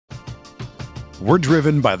We're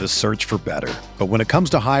driven by the search for better. But when it comes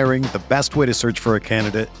to hiring, the best way to search for a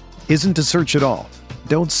candidate isn't to search at all.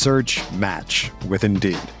 Don't search, match with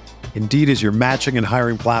Indeed. Indeed is your matching and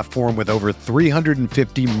hiring platform with over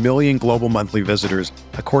 350 million global monthly visitors,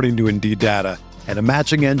 according to Indeed data, and a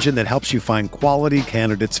matching engine that helps you find quality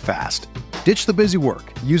candidates fast. Ditch the busy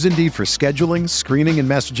work. Use Indeed for scheduling, screening, and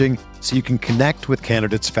messaging so you can connect with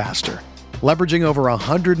candidates faster. Leveraging over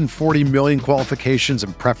 140 million qualifications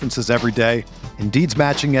and preferences every day, Indeed's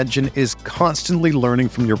matching engine is constantly learning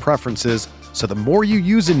from your preferences, so the more you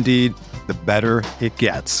use Indeed, the better it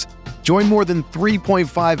gets. Join more than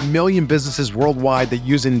 3.5 million businesses worldwide that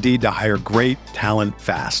use Indeed to hire great talent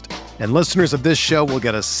fast. And listeners of this show will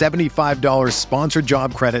get a $75 sponsored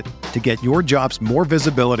job credit to get your jobs more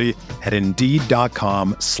visibility at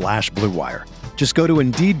Indeed.com/Blue Wire. Just go to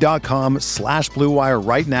Indeed.com/Blue Wire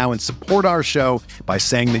right now and support our show by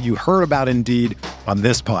saying that you heard about Indeed on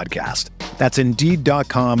this podcast. That's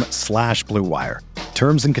Indeed.com/Blue Wire.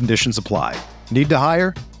 Terms and conditions apply. Need to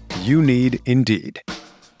hire? You need Indeed.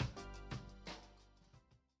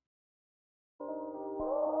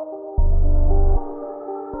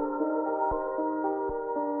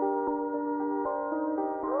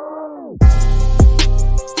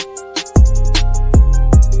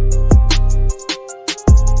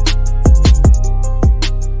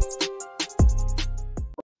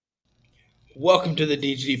 Welcome to the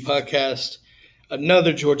DGD podcast.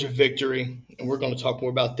 Another Georgia victory, and we're going to talk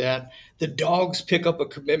more about that. The Dogs pick up a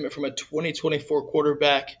commitment from a 2024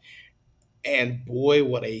 quarterback, and boy,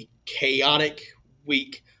 what a chaotic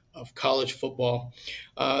week of college football.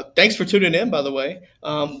 Thanks for tuning in, by the way.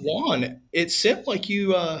 Juan, it seemed like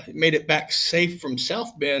you made it back safe from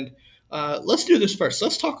South Bend. Let's do this first.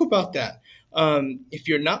 Let's talk about that. If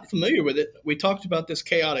you're not familiar with it, we talked about this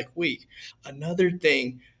chaotic week. Another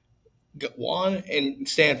thing, Juan and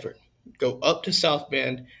Stanford go up to South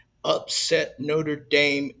Bend, upset Notre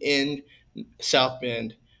Dame in South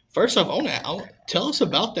Bend. First off, tell us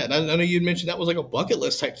about that. I know you mentioned that was like a bucket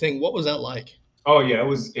list type thing. What was that like? Oh yeah, it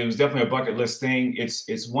was definitely a bucket list thing.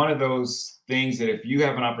 It's one of those things that if you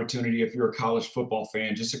have an opportunity, if you're a college football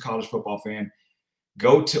fan, just a college football fan,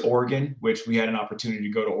 go to Oregon, which we had an opportunity to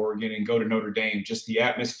go to Oregon, and go to Notre Dame. Just the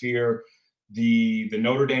atmosphere. The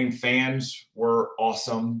Notre Dame fans were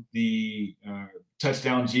awesome. The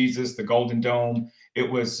touchdown Jesus, the Golden Dome.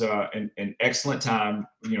 It was an excellent time.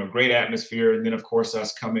 Great atmosphere, and then of course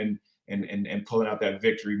us coming and pulling out that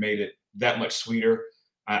victory made it that much sweeter.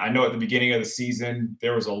 I know at the beginning of the season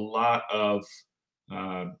there was a lot of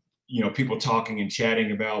people talking and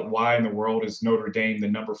chatting about why in the world is Notre Dame the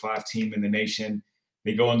number 5 team in the nation.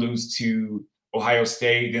 They go and lose to Ohio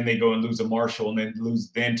State, then they go and lose to Marshall, and then lose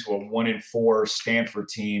to a 1-4 Stanford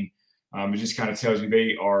team. It just kind of tells you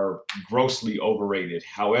they are grossly overrated.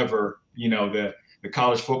 However, the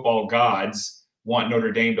college football gods want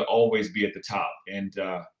Notre Dame to always be at the top, and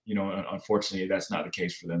unfortunately, that's not the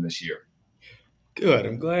case for them this year. Good.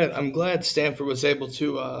 I'm glad Stanford was able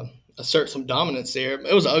to assert some dominance there.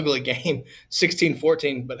 It was an ugly game,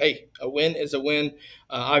 16-14, but hey, a win is a win.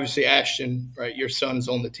 Obviously, Ashton, right, your son's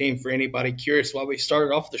on the team. For anybody curious why we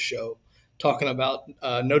started off the show talking about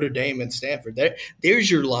Notre Dame and Stanford, there's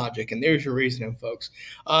your logic and there's your reasoning, folks.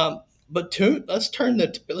 But let's turn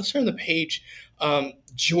the page.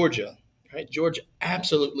 Georgia, right? Georgia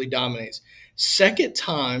absolutely dominates. Second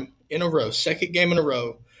game in a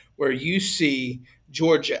row where you see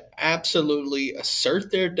Georgia absolutely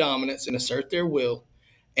assert their dominance and assert their will,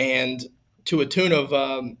 and to a tune of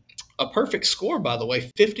a perfect score, by the way,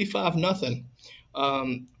 55-0,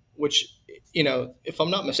 which, if I'm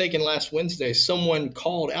not mistaken, last Wednesday, someone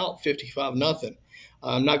called out 55-0.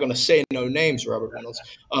 I'm not going to say no names, Robert Reynolds,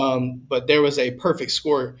 but there was a perfect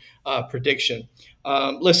score prediction.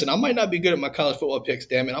 Listen, I might not be good at my college football picks,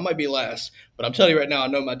 damn it. I might be last, but I'm telling you right now, I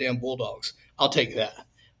know my damn Bulldogs. I'll take that.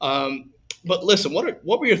 But listen, what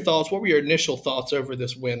were your thoughts? What were your initial thoughts over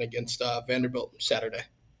this win against Vanderbilt Saturday?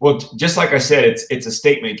 Well, just like I said, it's a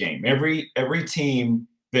statement game. Every team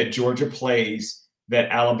that Georgia plays, that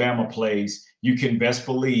Alabama plays, you can best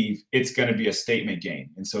believe it's going to be a statement game.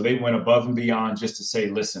 And so they went above and beyond just to say,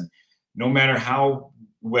 listen, no matter how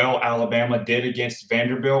well Alabama did against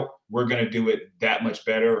Vanderbilt, we're going to do it that much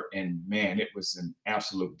better. And man, it was an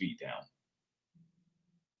absolute beatdown.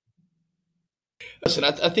 Listen,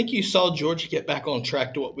 I think you saw Georgia get back on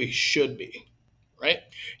track to what we should be, right?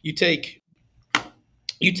 You take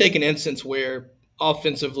an instance where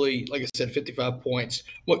offensively, like I said, 55 points,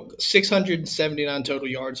 679 total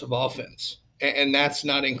yards of offense, and that's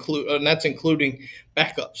including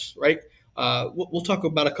backups, right? We'll talk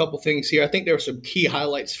about a couple things here. I think there were some key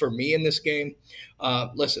highlights for me in this game.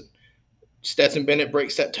 Listen, Stetson Bennett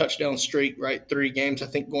breaks that touchdown streak, right? 3 games, I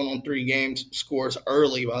think, going on 3 games. Scores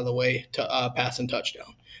early, by the way, to passing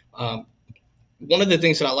touchdown. Um, One of the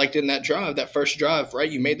things that I liked in that drive, that first drive, right?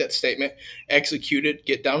 You made that statement, execute it,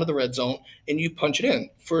 get down to the red zone, and you punch it in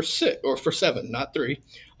for 7, not 3.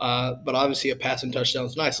 But obviously, a passing touchdown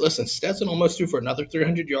is nice. Listen, Stetson almost threw for another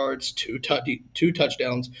 300 yards, two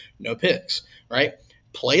touchdowns, no picks, right?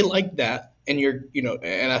 Play like that, and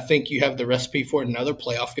and I think you have the recipe for another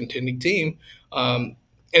playoff contending team. And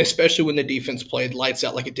especially when the defense played lights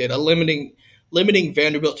out like it did, limiting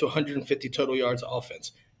Vanderbilt to 150 total yards of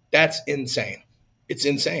offense. That's insane. It's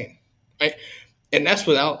insane, right? And that's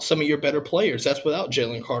without some of your better players. That's without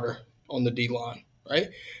Jalen Carter on the D line, right?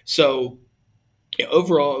 So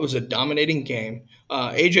overall, it was a dominating game.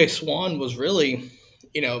 AJ Swan was really,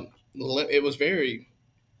 it was very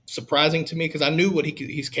surprising to me because I knew what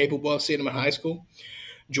he's capable of seeing him in high school.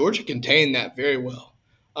 Georgia contained that very well.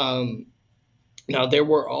 Now there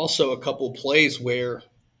were also a couple plays where,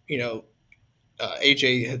 you know,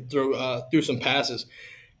 AJ had threw some passes.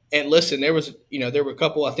 And listen, there were a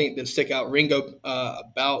couple I think that stick out. Ringo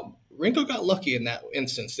got lucky in that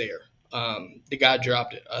instance there. The guy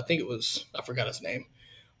dropped it. I forgot his name.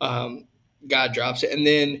 Um, Guy drops it, and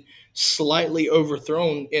then slightly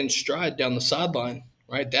overthrown in stride down the sideline.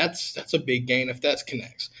 Right, that's a big gain if that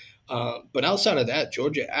connects. But outside of that,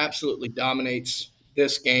 Georgia absolutely dominates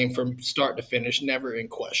this game from start to finish, never in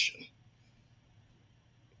question.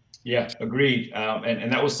 Yeah, agreed.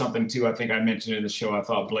 And that was something too. I think I mentioned in the show. I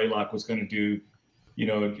thought Blaylock was going to do,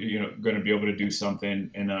 going to be able to do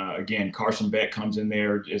something. And again, Carson Beck comes in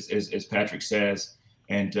there, as Patrick says,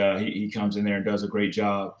 and he comes in there and does a great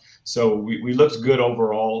job. So we looked good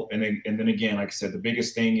overall. And then again, like I said, the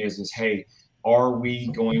biggest thing is hey, are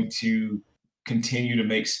we going to continue to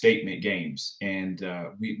make statement games? And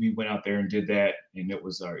we went out there and did that, and it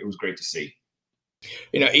was great to see.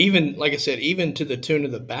 Even like I said, even to the tune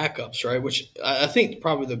of the backups, right? Which I think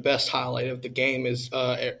probably the best highlight of the game is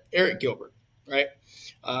Eric Gilbert, right?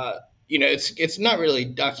 Uh, it's not really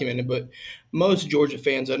documented, but most Georgia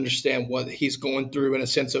fans understand what he's going through in a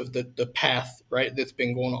sense of the path, right, that's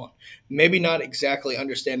been going on. Maybe not exactly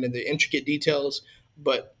understanding the intricate details,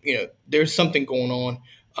 but there's something going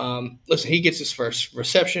on. Listen, he gets his first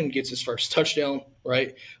reception, gets his first touchdown,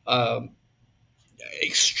 right?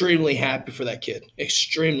 Extremely happy for that kid.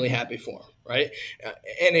 Extremely happy for him, right?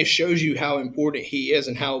 And it shows you how important he is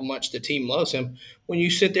and how much the team loves him when you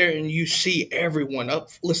sit there and you see everyone up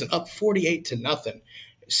 48-0,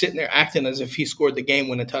 sitting there acting as if he scored the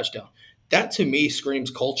game-winning touchdown. That to me screams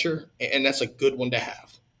culture, and that's a good one to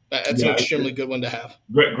have. That's an Yeah, extremely good one to have.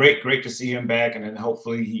 great to see him back, and then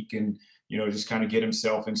hopefully he can, just kind of get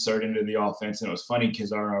himself inserted into the offense. And it was funny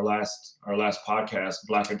because on our last podcast,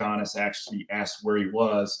 Black Adonis actually asked where he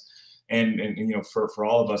was, and for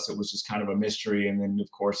all of us, it was just kind of a mystery. And then of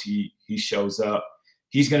course he shows up.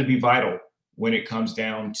 He's going to be vital when it comes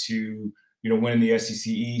down to winning the SEC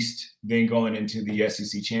East, then going into the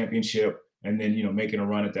SEC championship, and then making a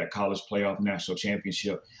run at that college playoff national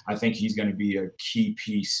championship. I think he's going to be a key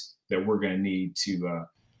piece that we're going to need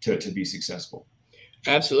to be successful.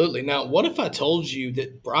 Absolutely. Now, what if I told you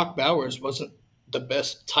that Brock Bowers wasn't the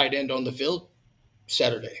best tight end on the field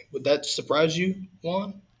Saturday? Would that surprise you,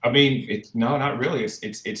 Juan? I mean, no, not really.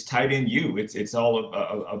 It's tight end you. It's all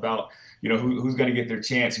about who's going to get their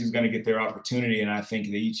chance, who's going to get their opportunity, and I think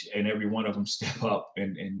that each and every one of them step up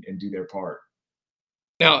and do their part.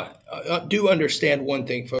 Now, I do understand one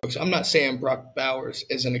thing, folks. I'm not saying Brock Bowers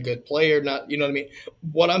isn't a good player. Not, you know what I mean.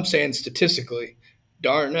 What I'm saying statistically,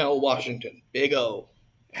 Darnell Washington, Big O,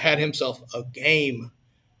 had himself a game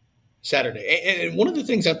Saturday. And one of the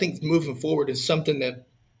things I think moving forward is something that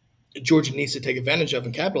Georgia needs to take advantage of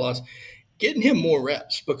and capitalize, getting him more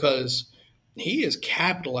reps because he is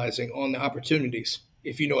capitalizing on the opportunities,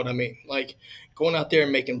 if you know what I mean. Like going out there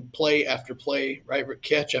and making play after play, right,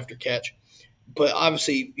 catch after catch. But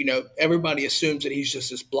obviously, everybody assumes that he's just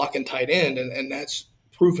this blocking tight end, and that's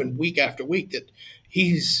proven week after week that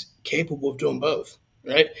he's capable of doing both,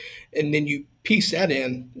 right? And then you piece that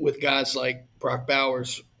in with guys like Brock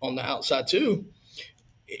Bowers on the outside too.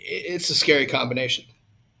 It's a scary combination.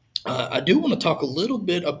 I do want to talk a little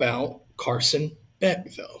bit about Carson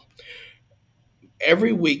Beck, though.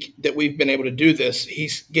 Every week that we've been able to do this,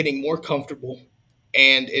 he's getting more comfortable,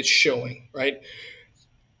 and it's showing, right?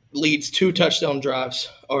 Leads 2 touchdown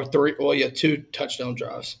drives, or 3, well, yeah, 2 touchdown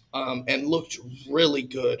drives, and looked really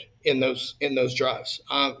good in those drives.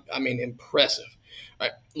 I mean, impressive. All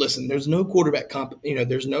right, listen, there's no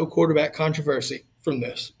there's no quarterback controversy from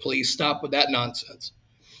this. Please stop with that nonsense.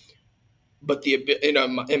 But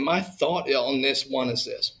and my thought on this one is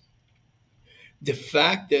this: The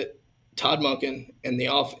fact that Todd Monken and the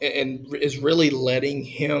off and is really letting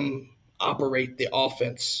him operate the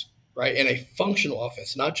offense, right, in a functional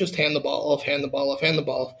offense, not just hand the ball off, hand the ball off, hand the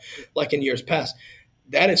ball off, like in years past.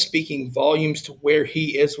 That is speaking volumes to where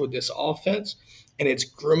he is with this offense, and it's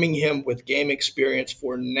grooming him with game experience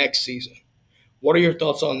for next season. What are your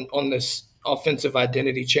thoughts on this offensive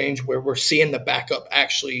identity change where we're seeing the backup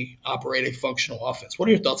actually operate a functional offense? What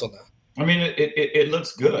are your thoughts on that? I mean, it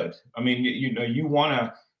looks good. I mean, you know, you want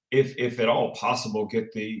to, if at all possible,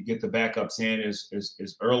 get the backups in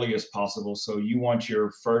as early as possible. So you want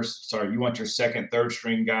you want your second, third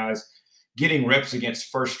string guys getting reps against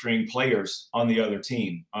first string players on the other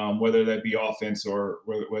team, whether that be offense or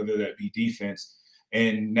whether that be defense.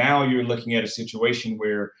 And now you're looking at a situation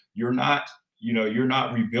where you're not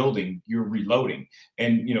rebuilding, you're reloading.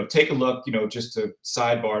 And take a look, just to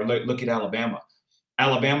sidebar, look at Alabama.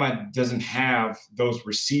 Alabama doesn't have those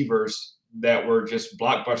receivers that were just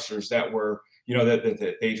blockbusters that were,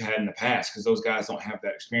 that they've had in the past, because those guys don't have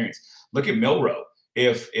that experience. Look at Milrow.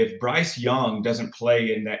 If Bryce Young doesn't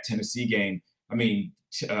play in that Tennessee game, I mean,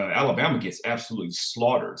 Alabama gets absolutely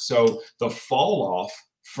slaughtered. So the fall off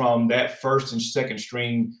from that first and second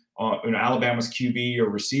string, Alabama's QB or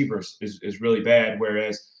receivers is really bad.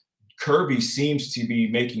 Whereas Kirby seems to be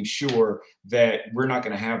making sure that we're not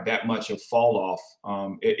going to have that much of fall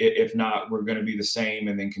off. If not, we're going to be the same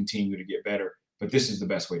and then continue to get better. But this is the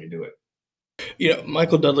best way to do it.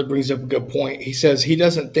 Michael Dudley brings up a good point. He says he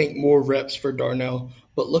doesn't think more reps for Darnell,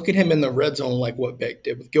 but look at him in the red zone like what Beck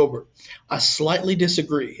did with Gilbert. I slightly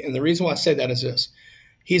disagree, and the reason why I say that is this.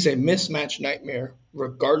 He's a mismatch nightmare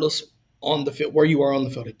regardless on the field, where you are on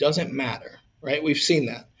the field. It doesn't matter, right? We've seen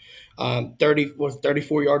that.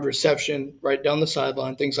 34-yard reception right down the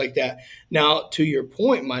sideline, things like that. Now, to your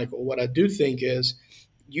point, Michael, what I do think is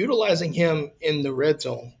utilizing him in the red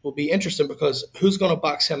zone will be interesting, because who's going to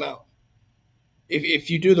box him out? If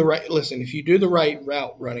you do the right, listen, if you do the right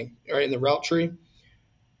route running, right, in the route tree,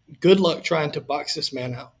 good luck trying to box this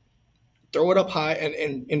man out. Throw it up high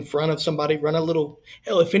and in front of somebody, run a little,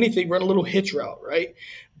 hell, if anything, run a little hitch route, right?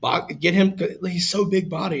 Get him, he's so big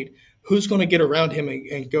bodied. Who's going to get around him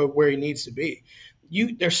and go where he needs to be?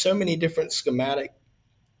 There's so many different schematic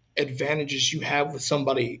advantages you have with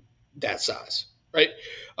somebody that size, right?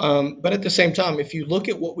 But at the same time, if you look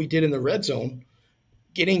at what we did in the red zone,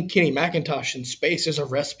 getting Kenny McIntosh in space is a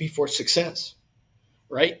recipe for success,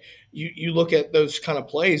 right? You look at those kind of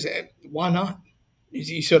plays, and why not?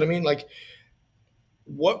 You see what I mean? Like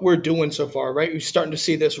what we're doing so far, right? We're starting to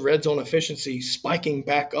see this red zone efficiency spiking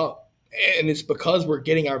back up. And it's because we're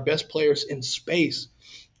getting our best players in space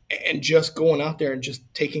and just going out there and just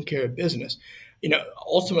taking care of business.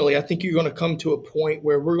 Ultimately, I think you're going to come to a point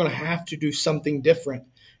where we're going to have to do something different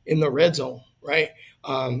in the red zone, right?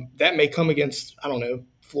 That may come against, I don't know,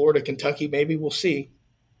 Florida, Kentucky, maybe we'll see.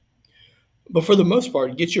 But for the most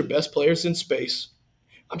part, get your best players in space.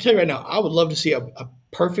 I'm telling you right now, I would love to see a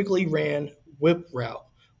perfectly ran whip route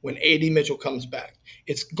when A.D. Mitchell comes back.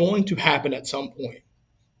 It's going to happen at some point,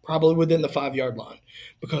 probably within the 5-yard line,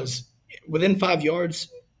 because within 5 yards,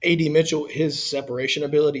 A.D. Mitchell, his separation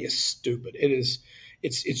ability is stupid.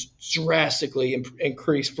 It's drastically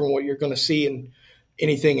increased from what you're going to see in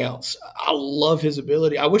anything else. I love his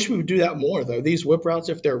ability. I wish we would do that more, though. These whip routes,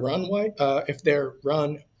 if they're run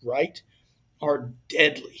right, are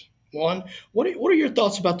deadly. Juan, what are your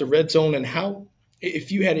thoughts about the red zone, and how,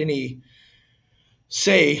 if you had any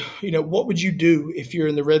say, what would you do if you're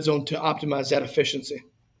in the red zone to optimize that efficiency?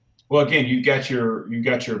 Well, again, you got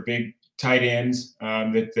your big tight ends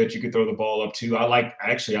that you could throw the ball up to. I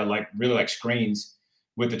really like screens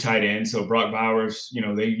with the tight end. So Brock Bowers,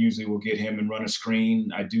 they usually will get him and run a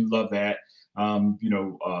screen. I do love that.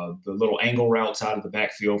 The little angle routes out of the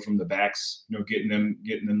backfield from the backs, getting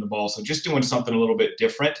them the ball. So just doing something a little bit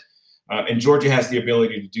different. And Georgia has the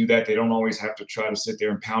ability to do that. They don't always have to try to sit there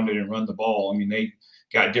and pound it and run the ball. I mean, they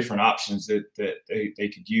got different options that they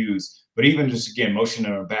could use. But even just, again,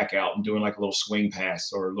 motioning a back out and doing like a little swing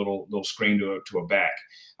pass or a little screen to a back,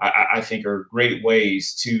 I think are great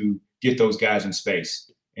ways to get those guys in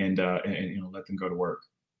space and let them go to work.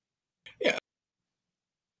 Yeah.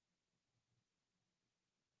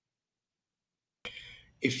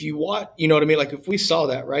 If you watch, you know what I mean? Like if we saw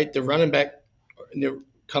that, right? The running back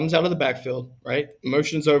comes out of the backfield, right?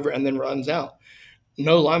 Motions over and then runs out.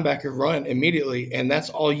 No linebacker run immediately, and that's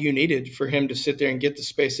all you needed for him to sit there and get the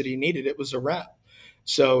space that he needed. It was a wrap.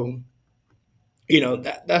 So,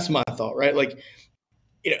 that's my thought, right? Like,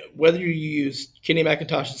 whether you use Kenny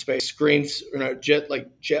McIntosh in space, screens,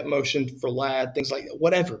 jet motion for Lad, things like that,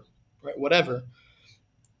 whatever, right? Whatever.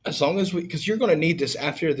 as long as because you're going to need this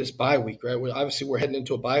after this bye week, right? Obviously, we're heading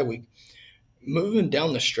into a bye week. Moving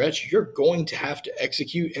down the stretch, you're going to have to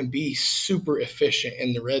execute and be super efficient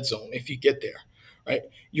in the red zone if you get there, right?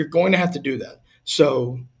 You're going to have to do that.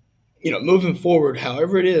 So, moving forward,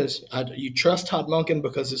 however it is, you trust Todd Monken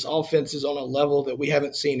because this offense is on a level that we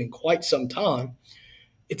haven't seen in quite some time.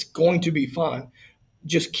 It's going to be fine.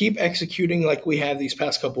 Just keep executing like we have these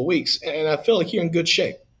past couple weeks, and I feel like you're in good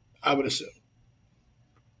shape. I would assume.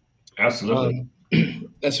 Absolutely. Um,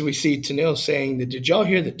 as we see Tanil saying that, did y'all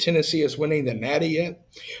hear that Tennessee is winning the Natty yet?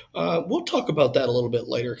 We'll talk about that a little bit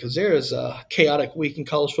later because there is a chaotic week in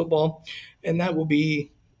college football, and that will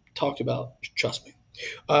be talked about. Trust me.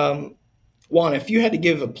 Um, Juan, if you had to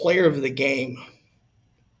give a player of the game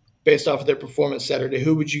based off of their performance Saturday,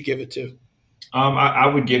 who would you give it to? I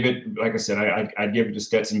would give it, like I said, I'd give it to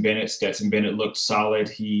Stetson Bennett. Stetson Bennett looked solid.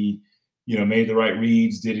 He, made the right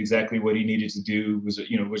reads, did exactly what he needed to do. Which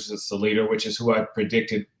is the leader, which is who I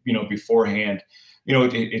predicted, beforehand.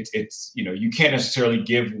 It's you can't necessarily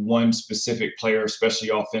give one specific player, especially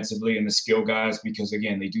offensively and the skill guys, because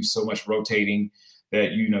again, they do so much rotating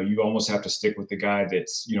that you almost have to stick with the guy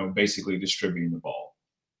that's basically distributing the ball.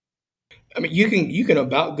 I mean, you can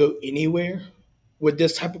about go anywhere with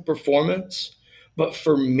this type of performance, but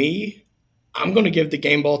for me, I'm going to give the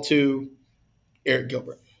game ball to Eric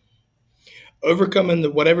Gilbert. Overcoming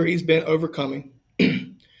the whatever he's been overcoming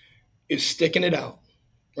is sticking it out,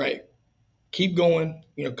 right? Keep going,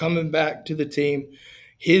 coming back to the team.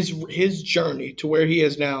 His journey to where he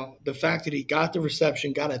is now, the fact that he got the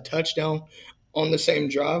reception, got a touchdown on the same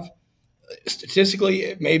drive, statistically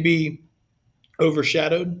it may be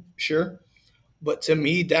overshadowed, sure, but to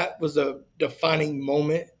me that was a defining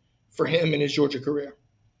moment for him in his Georgia career.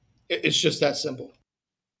 It's just that simple.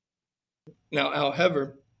 Now,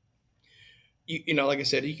 however, like I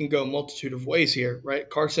said, you can go a multitude of ways here, right?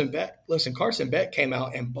 Carson Beck. Listen, Carson Beck came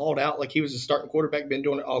out and balled out like he was a starting quarterback, been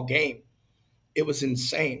doing it all game. It was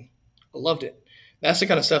insane. I loved it. That's the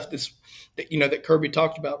kind of stuff that Kirby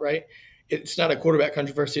talked about, right? It's not a quarterback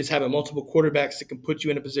controversy. It's having multiple quarterbacks that can put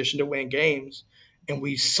you in a position to win games, and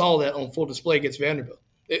we saw that on full display against Vanderbilt.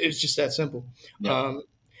 It's just that simple. Yeah.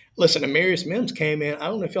 Listen, Amarius Mims came in. I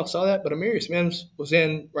don't know if y'all saw that, but Amarius Mims was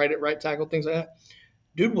in right at right tackle, things like that.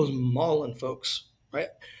 Dude was mauling folks, right?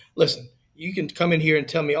 Listen, you can come in here and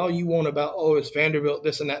tell me all you want about, it's Vanderbilt,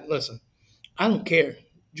 this and that. Listen, I don't care.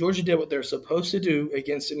 Georgia did what they're supposed to do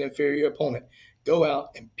against an inferior opponent. Go out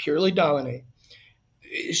and purely dominate.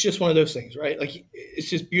 It's just one of those things, right? Like, it's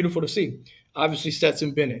just beautiful to see. Obviously,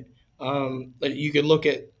 Stetson Bennett. Like you could look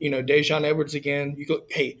at, Dejon Edwards again. You go,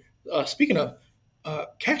 hey, speaking of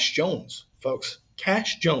Cash Jones, folks,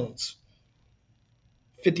 Cash Jones,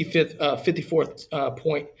 54th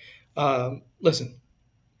point. Listen,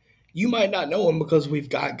 you might not know him because we've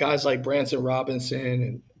got guys like Branson Robinson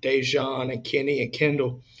and Dejon and Kenny and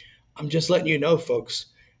Kendall. I'm just letting you know, folks.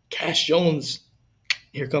 Cash Jones,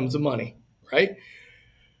 here comes the money, right?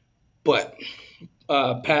 But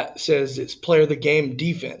Pat says it's player of the game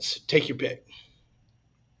defense. Take your pick.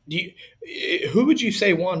 Who would you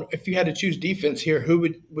say won if you had to choose defense here? Who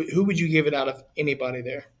would you give it out of anybody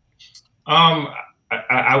there?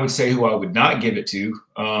 I would say who I would not give it to,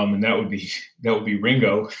 and that would be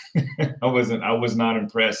Ringo. I was not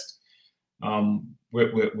impressed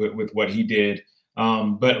with what he did.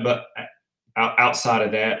 But outside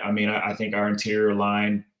of that, I mean, I think our interior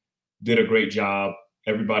line did a great job.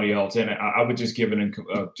 Everybody else, and I would just give it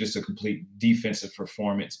just a complete defensive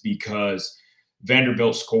performance because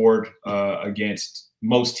Vanderbilt scored against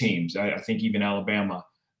most teams. I think even Alabama.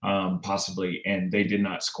 Possibly, and they did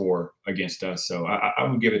not score against us. So I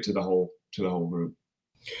would give it to the whole group.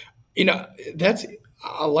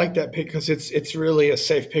 I like that pick because it's really a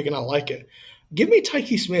safe pick, and I like it. Give me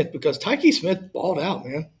Tyke Smith because Tyke Smith balled out,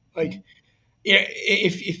 man. Like, yeah,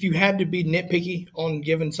 if you had to be nitpicky on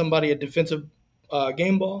giving somebody a defensive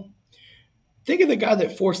game ball, think of the guy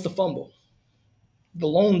that forced the fumble, the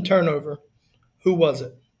lone turnover. Who was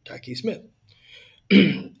it? Tyke Smith.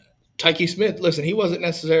 Tyke Smith, listen, he wasn't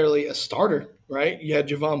necessarily a starter, right? You had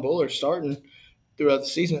Javon Buller starting throughout the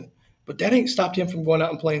season, but that ain't stopped him from going out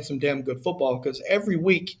and playing some damn good football because every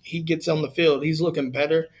week he gets on the field, he's looking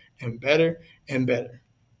better and better and better.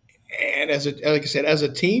 And like I said, as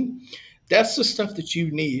a team, that's the stuff that you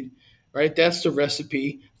need, right? That's the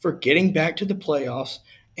recipe for getting back to the playoffs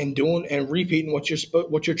and doing and repeating what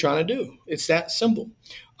you're trying to do. It's that simple.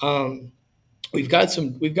 We've got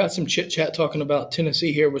some chit chat talking about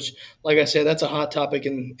Tennessee here, which, like I said, that's a hot topic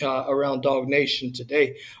in around Dog Nation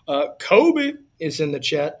today. Kobe is in the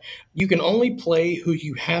chat. You can only play who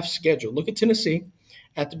you have scheduled. Look at Tennessee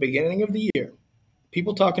at the beginning of the year.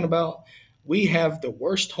 People talking about we have the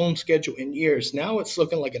worst home schedule in years. Now it's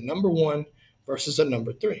looking like a number 1 versus a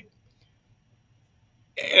number 3.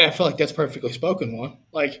 And I feel like that's perfectly spoken, Juan.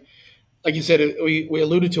 Like you said, we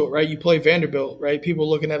alluded to it, right? You play Vanderbilt, right? People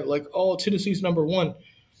looking at it like, oh, Tennessee's number 1.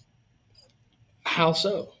 How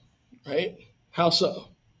so, right? How so?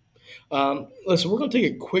 Listen, we're going to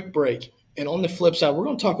take a quick break. And on the flip side, we're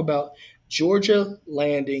going to talk about Georgia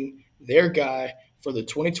landing their guy for the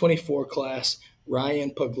 2024 class,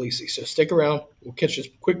 Ryan Puglisi. So stick around. We'll catch this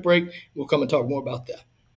quick break. We'll come and talk more about that.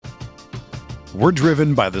 We're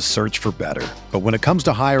driven by the search for better. But when it comes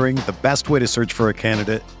to hiring, the best way to search for a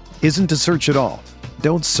candidate isn't to search at all.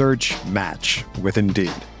 Don't search, match with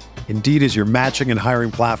Indeed. Indeed is your matching and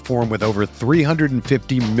hiring platform with over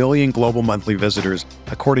 350 million global monthly visitors,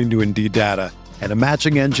 according to Indeed data, and a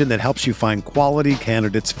matching engine that helps you find quality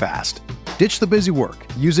candidates fast. Ditch the busy work.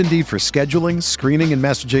 Use Indeed for scheduling, screening, and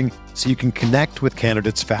messaging so you can connect with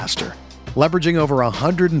candidates faster. Leveraging over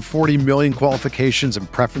 140 million qualifications and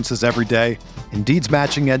preferences every day, Indeed's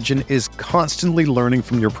matching engine is constantly learning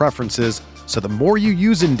from your preferences, so the more you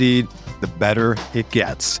use Indeed, the better it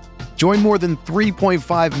gets. Join more than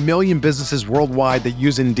 3.5 million businesses worldwide that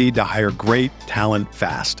use Indeed to hire great talent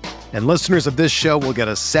fast. And listeners of this show will get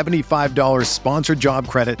a $75 sponsored job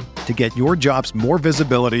credit to get your jobs more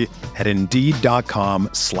visibility at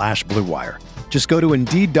Indeed.com/Blue Wire. Just go to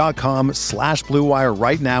Indeed.com/Blue Wire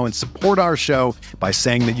right now and support our show by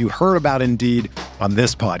saying that you heard about Indeed on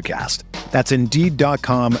this podcast. That's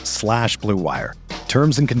Indeed.com/Blue Wire.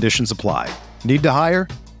 Terms and conditions apply. Need to hire?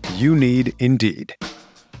 You need Indeed.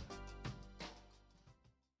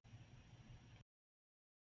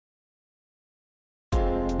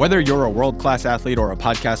 Whether you're a world-class athlete or a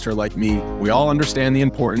podcaster like me, we all understand the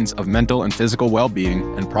importance of mental and physical well-being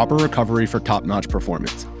and proper recovery for top-notch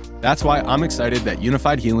performance. That's why I'm excited that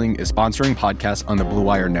Unified Healing is sponsoring podcasts on the Blue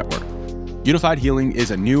Wire Network. Unified Healing is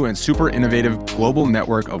a new and super innovative global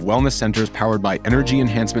network of wellness centers powered by Energy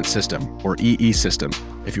Enhancement System, or EE System.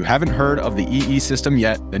 If you haven't heard of the EE System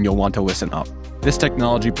yet, then you'll want to listen up. This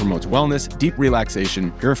technology promotes wellness, deep relaxation,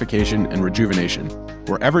 purification, and rejuvenation.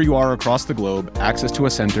 Wherever you are across the globe, access to a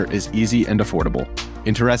center is easy and affordable.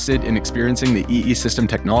 Interested in experiencing the EE System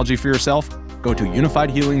technology for yourself? Go to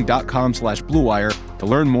unifiedhealing.com/Blue Wire to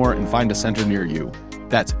learn more and find a center near you.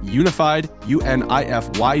 That's unified,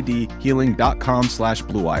 UNIFYD,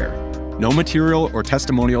 healing.com/Blue Wire. No material or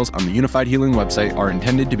testimonials on the Unified Healing website are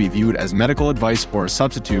intended to be viewed as medical advice or a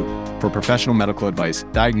substitute for professional medical advice,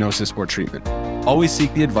 diagnosis, or treatment. Always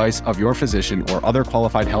seek the advice of your physician or other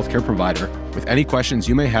qualified healthcare provider with any questions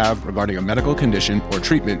you may have regarding a medical condition or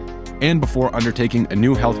treatment and before undertaking a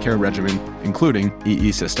new healthcare regimen, including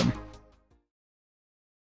EE System.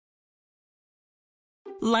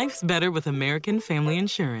 Life's better with American Family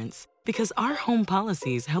Insurance because our home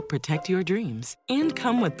policies help protect your dreams and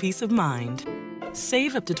come with peace of mind.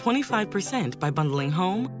 Save up to 25% by bundling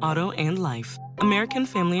home, auto, and life. American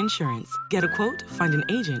Family Insurance. Get a quote, find an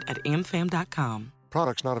agent at amfam.com.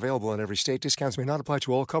 Products not available in every state. Discounts may not apply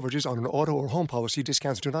to all coverages on an auto or home policy.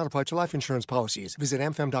 Discounts do not apply to life insurance policies. Visit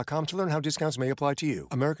amfam.com to learn how discounts may apply to you.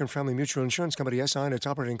 American Family Mutual Insurance Company, SI, and its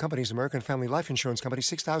operating companies, American Family Life Insurance Company,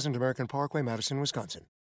 6000 American Parkway, Madison, Wisconsin.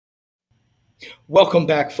 Welcome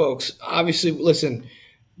back, folks. Obviously, listen,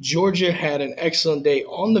 Georgia had an excellent day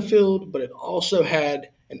on the field, but it also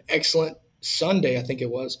had an excellent Sunday, I think it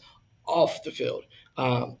was, off the field.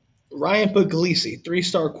 Ryan Puglisi,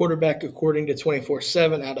 3-star quarterback according to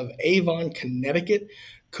 24/7 out of Avon, Connecticut,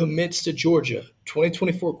 commits to Georgia.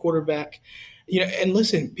 2024 quarterback. And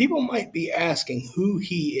listen, people might be asking who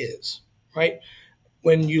he is, right?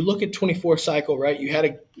 When you look at 24 cycle, right, you had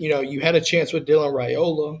a chance with Dylan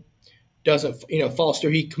Raiola. Doesn't, falls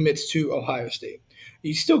through. He commits to Ohio State.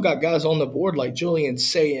 You still got guys on the board like Julian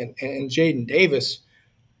Sayin and Jaden Davis.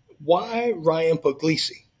 Why Ryan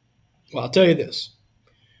Puglisi? Well, I'll tell you this.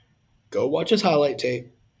 Go watch his highlight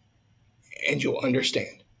tape, and you'll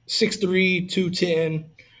understand. 6'3",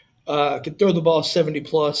 210, can throw the ball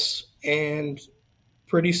 70+, and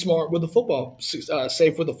pretty smart with the football,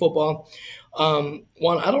 safe with the football. Juan,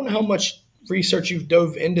 I don't know how much research you've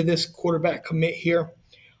dove into this quarterback commit here,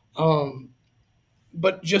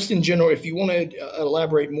 but just in general, if you want to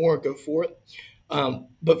elaborate more, go for it.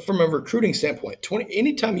 But from a recruiting standpoint,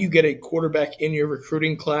 anytime you get a quarterback in your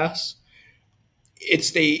recruiting class,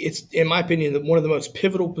 it's in my opinion one of the most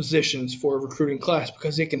pivotal positions for a recruiting class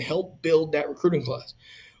because it can help build that recruiting class.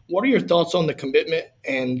 What are your thoughts on the commitment,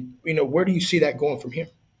 and where do you see that going from here?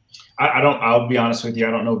 I'll be honest with you,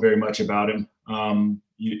 I don't know very much about him.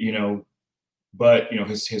 But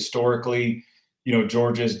historically,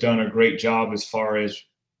 Georgia's done a great job as far as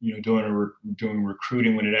doing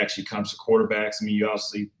recruiting when it actually comes to quarterbacks. I mean, you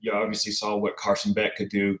obviously saw what Carson Beck could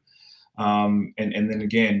do. And then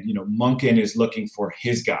again, Monken is looking for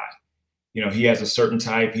his guy. He has a certain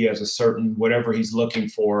type, he has a certain whatever he's looking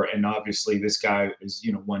for, and obviously this guy is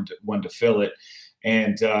one to fill it.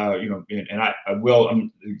 And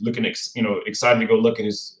I'm looking excited to go look at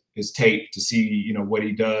his tape to see what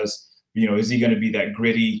he does. Is he going to be that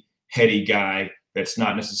gritty, heady guy that's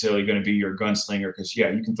not necessarily going to be your gunslinger? Because you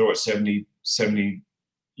can throw it 70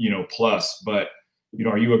 plus, but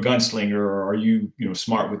are you a gunslinger, or are you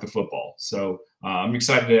smart with the football? So I'm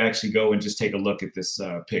excited to actually go and just take a look at this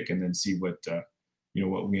pick and then see what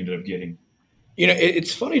we ended up getting.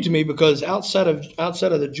 It's funny to me because outside of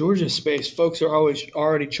the Georgia space, folks are always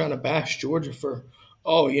already trying to bash Georgia for,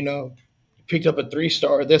 picked up a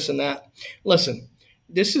 3-star, this and that. Listen,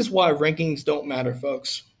 this is why rankings don't matter,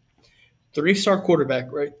 folks. 3-star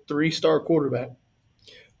quarterback, right? 3-star quarterback.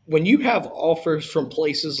 When you have offers from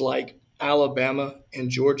places like Alabama and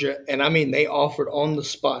Georgia, and I mean they offered on the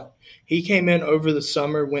spot. He came in over the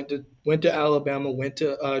summer, went to Alabama, went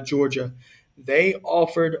to Georgia. They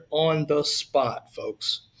offered on the spot,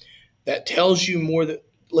 folks. That tells you more that,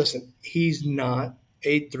 listen, he's not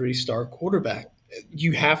a 3-star quarterback.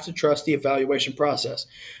 You have to trust the evaluation process,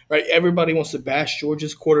 right? Everybody wants to bash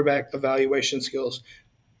Georgia's quarterback evaluation skills.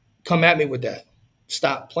 Come at me with that.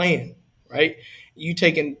 Stop playing, right? You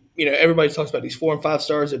taking, everybody talks about these 4 and 5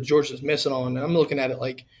 stars that Georgia's missing on. And I'm looking at it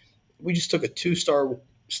like we just took a 2-star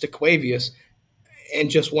Stequavius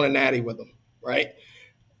and just won a natty with him, right?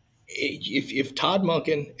 If Todd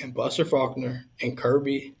Monken and Buster Faulkner and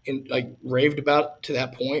Kirby raved about to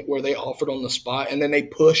that point where they offered on the spot and then they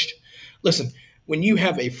pushed, listen, when you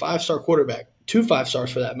have a 5-star quarterback, 2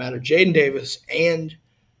 5-stars for that matter, Jaden Davis and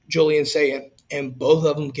Julian Sayin, and both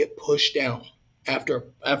of them get pushed down after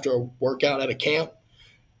a workout at a camp,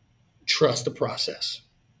 trust the process.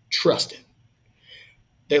 Trust it.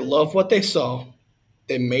 They love what they saw.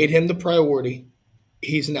 They made him the priority.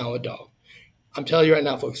 He's now a dog. I'm telling you right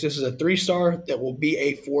now, folks, this is a 3-star that will be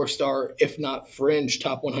a 4-star, if not fringe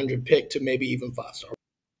top 100 pick to maybe even 5-star.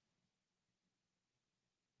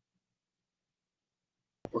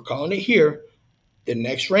 We're calling it here. The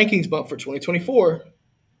next rankings bump for 2024,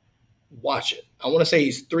 watch it. I want to say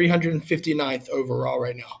he's 359th overall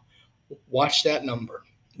right now. Watch that number.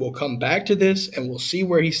 We'll come back to this and we'll see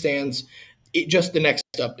where he stands. Just the next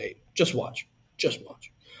update. Just watch.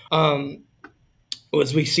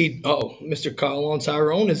 As we see, Mr. Colin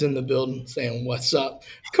Tyrone is in the building saying, "What's up,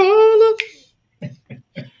 Colin?"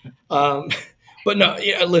 But no,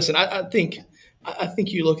 listen, I think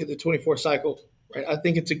you look at the 24 cycle, right? I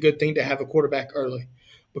think it's a good thing to have a quarterback early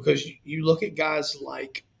because you look at guys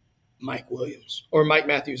like Mike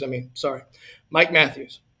Matthews,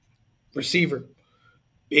 receiver,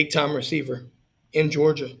 big-time receiver in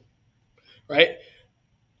Georgia, right?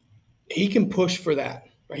 He can push for that.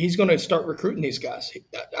 Right? He's going to start recruiting these guys.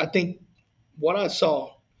 I think what I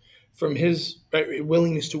saw from his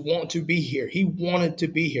willingness to want to be here, he wanted to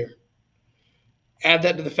be here. Add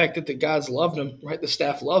that to the fact that the guys loved him, right? The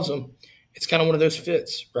staff loves him. It's kind of one of those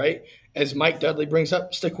fits, right? As Mike Dudley brings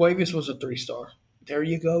up, Stequavius was a 3-star. There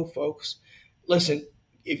you go, folks. Listen,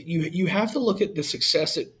 if you have to look at the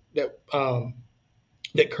success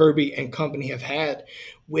that Kirby and company have had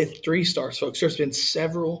with 3-stars, folks. There's been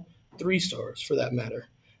several 3-stars, for that matter,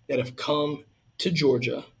 that have come to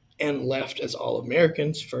Georgia and left as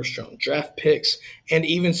All-Americans, first-round draft picks, and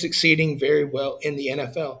even succeeding very well in the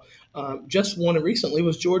NFL. Just one recently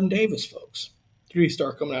was Jordan Davis, folks.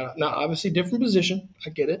 3-star coming out. Now, obviously, different position. I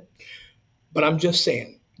get it. But I'm just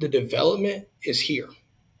saying, the development is here.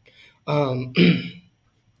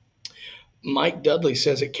 Mike Dudley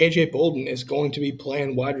says that KJ Bolden is going to be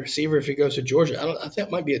playing wide receiver if he goes to Georgia. I think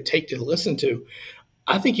that might be a take to listen to.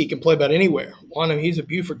 I think he can play about anywhere. He's a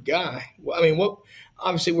Buford guy.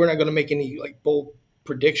 Obviously, we're not going to make any bold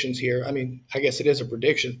predictions here. I guess it is a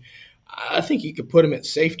prediction. I think you could put him at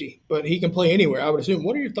safety, but he can play anywhere, I would assume.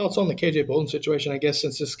 What are your thoughts on the KJ Bolden situation, I guess,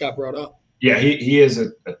 since this got brought up? Yeah, he is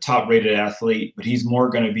a top-rated athlete, but he's more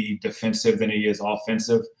going to be defensive than he is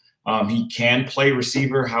offensive. He can play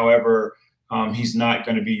receiver. However, he's not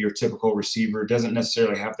going to be your typical receiver. Doesn't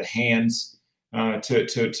necessarily have the hands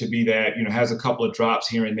to be that. Has a couple of drops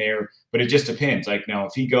here and there, but it just depends. Now,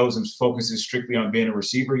 if he goes and focuses strictly on being a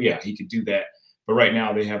receiver, yeah, he could do that. But right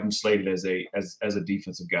now, they have him slated as a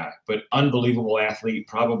defensive guy. But unbelievable athlete,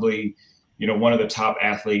 probably one of the top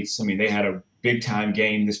athletes. They had a big-time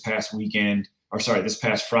game this past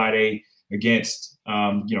Friday against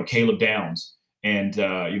Caleb Downs. And,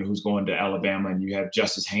 who's going to Alabama, and you have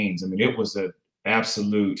Justice Haynes. It was an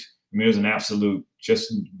absolute I mean, it was an absolute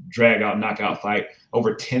just drag out, knockout fight.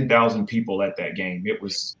 Over 10,000 people at that game. That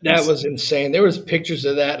was insane. There was pictures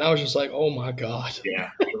of that, and I was just like, "Oh my god,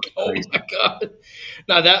 yeah, it was oh crazy. my god!"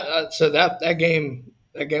 Now that game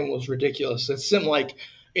was ridiculous. It seemed like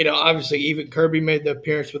obviously even Kirby made the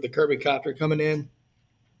appearance with the Kirby copter coming in.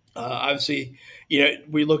 Obviously,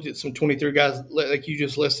 we looked at some 23 guys like you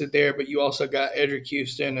just listed there, but you also got Edric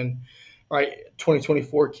Houston and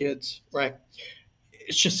 2024 kids, right?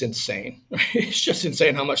 It's just insane. It's just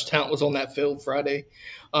insane how much talent was on that field Friday.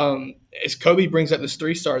 As Kobe brings up this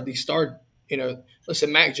 3-star,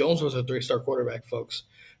 listen, Mac Jones was a 3-star quarterback, folks.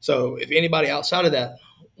 So if anybody outside of that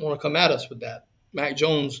want to come at us with that, Mac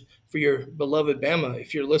Jones, for your beloved Bama,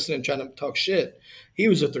 if you're listening trying to talk shit, he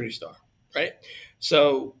was a 3-star, right?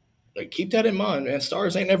 So keep that in mind, man.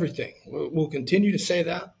 Stars ain't everything. We'll continue to say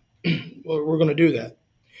that. We're going to do that.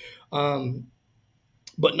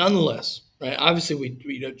 But nonetheless, right?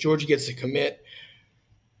 Obviously, Georgia gets to commit.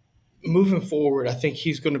 Moving forward, I think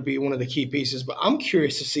he's going to be one of the key pieces. But I'm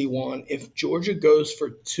curious to see, Juan, if Georgia goes for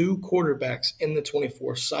 2 quarterbacks in the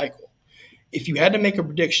 24 cycle. If you had to make a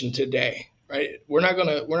prediction today, right? We're not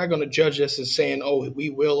gonna judge this as saying, oh, we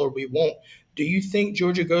will or we won't. Do you think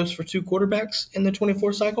Georgia goes for 2 quarterbacks in the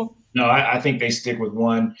 24 cycle? No, I think they stick with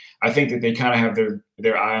one. I think that they kind of have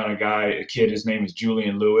their eye on a kid. His name is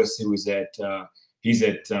Julian Lewis, who is at he's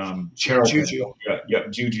at Carrollton. Juju.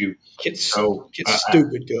 Yep, Juju. Kid's So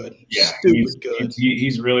stupid good. Yeah, Stupid good.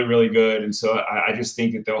 He's really, really good. And so I just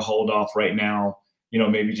think that they'll hold off right now.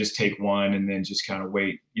 Maybe just take one and then just kind of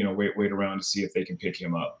wait around to see if they can pick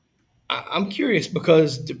him up. I'm curious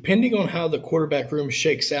because depending on how the quarterback room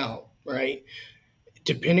shakes out, right?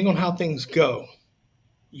 Depending on how things go,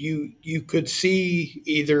 you could see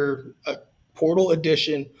either a portal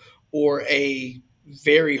addition or a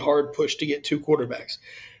very hard push to get 2 quarterbacks.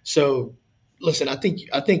 So, listen, I think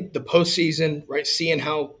the postseason, right, seeing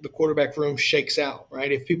how the quarterback room shakes out,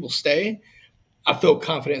 right, if people stay, I feel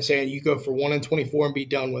confident saying you go for 1 and 24 and be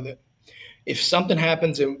done with it. If something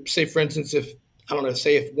happens, and say, for instance, if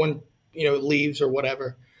one leaves or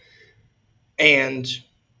whatever, and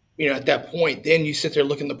at that point, then you sit there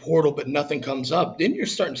looking the portal, but nothing comes up. Then you're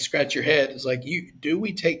starting to scratch your head. It's like, do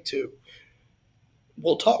we take 2?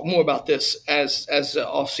 We'll talk more about this as the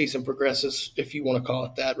off season progresses, if you want to call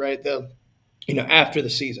it that, right? After the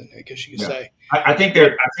season, I guess you could say. I think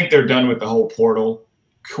they're done with the whole portal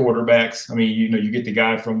quarterbacks. I mean, you get the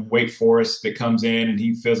guy from Wake Forest that comes in and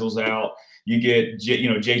he fizzles out. You get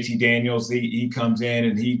JT Daniels, he comes in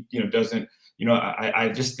and he doesn't. I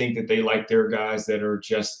just think that they like their guys that are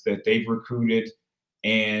just that they've recruited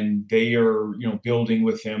and they are, building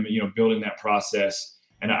with him, building that process.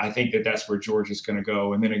 And I think that that's where Georgia's going to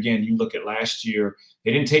go. And then again, you look at last year,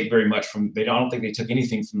 they didn't take very much I don't think they took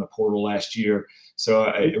anything from the portal last year.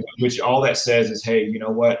 So which all that says is, hey, you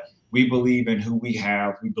know what? We believe in who we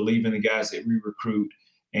have. We believe in the guys that we recruit.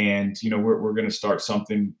 And, we're going to start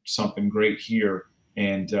something great here.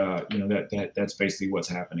 And, that's basically what's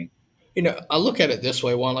happening. I look at it this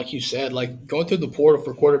way, Juan, like you said, like going through the portal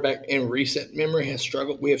for quarterback in recent memory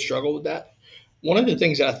we have struggled with that. One of the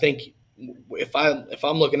things that I think, if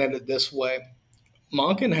I'm looking at it this way,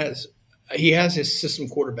 Monken has his system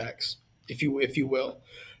quarterbacks, if you will.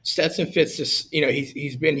 Stetson fits this,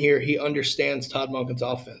 he's been here, he understands Todd Monken's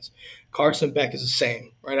offense. Carson Beck is the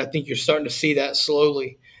same, right? I think you're starting to see that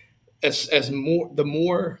slowly. The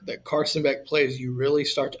more that Carson Beck plays, you really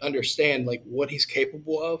start to understand like what he's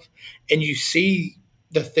capable of, and you see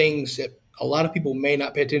the things that a lot of people may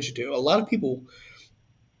not pay attention to. A lot of people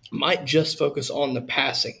might just focus on the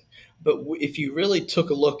passing, but if you really took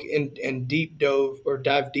a look and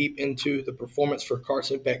dive deep into the performance for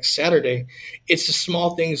Carson Beck Saturday, it's the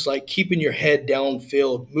small things like keeping your head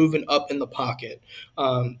downfield, moving up in the pocket,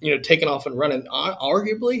 taking off and running.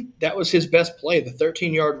 Arguably, that was his best play, the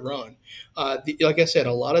 13-yard run. Like I said,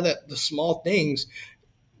 a lot of the small things,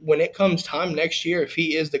 when it comes time next year, if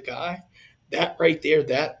he is the guy, that right there,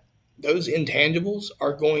 those intangibles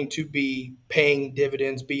are going to be paying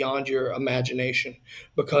dividends beyond your imagination,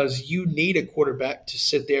 because you need a quarterback to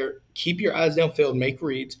sit there, keep your eyes downfield, make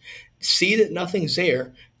reads, see that nothing's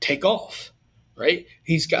there, take off, right?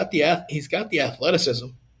 He's got the athleticism,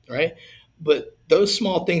 right? But those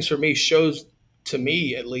small things for me shows, to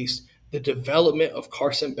me at least, the development of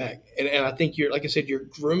Carson Beck. And I think like I said, you're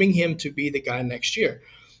grooming him to be the guy next year.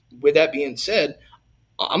 With that being said,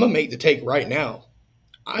 I'm going to make the take right now.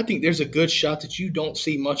 I think there's a good shot that you don't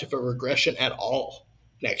see much of a regression at all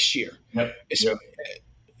next year. Yep.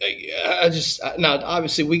 Now,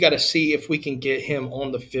 obviously, we got to see if we can get him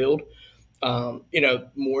on the field,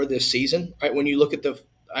 more this season, right? When you look at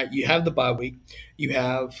you have the bye week, you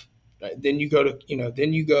have Right? Then you go to,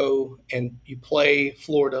 then you go and you play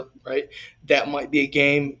Florida, right? That might be a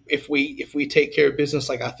game if we take care of business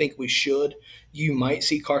like I think we should. You might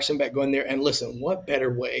see Carson back going there. And listen, what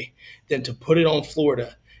better way than to put it on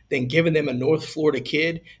Florida than giving them a North Florida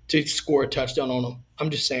kid to score a touchdown on them? I'm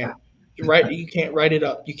just saying, right? You can't write it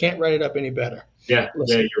up. You can't write it up any better. Yeah,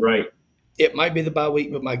 Listen, you're right. it might be the bye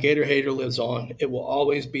week, but my Gator hater lives on. It will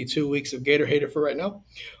always be 2 weeks of Gator hater for right now.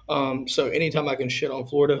 So anytime I can shit on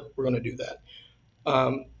Florida, we're going to do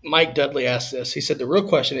that. Mike Dudley asked this. He said, the real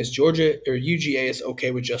question is Georgia or UGA is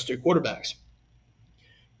okay with just 3 quarterbacks.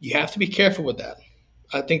 You have to be careful with that.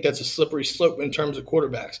 I think that's a slippery slope in terms of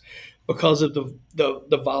quarterbacks because of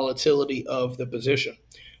the volatility of the position.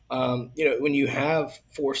 When you have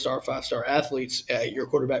 4-star, 5-star athletes at your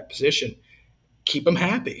quarterback position, keep them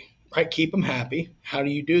happy, right? Keep them happy. How do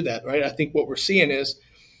you do that, right? I think what we're seeing is,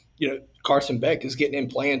 Carson Beck is getting in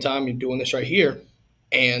playing time and doing this right here.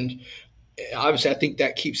 And obviously, I think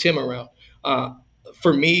that keeps him around.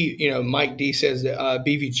 For me, Mike D says that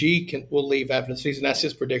BVG will leave after the season. That's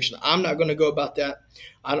his prediction. I'm not going to go about that.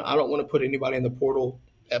 I don't want to put anybody in the portal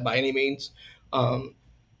by any means.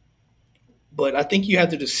 But I think you have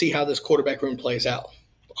to just see how this quarterback room plays out,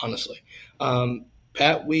 honestly.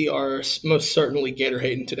 Pat, we are most certainly Gator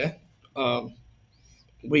hating today.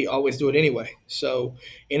 We always do it anyway. So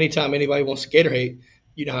anytime anybody wants to Gator hate,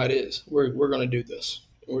 you know how it is. We're going to do this.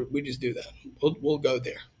 We just do that. We'll go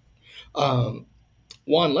there.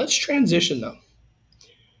 Juan, let's transition though.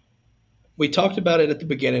 We talked about it at the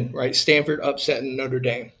beginning, right? Stanford upsetting Notre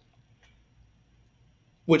Dame,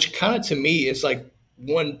 which kind of to me is like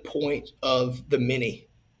one point of the many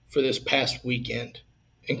for this past weekend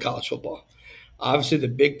in college football. Obviously,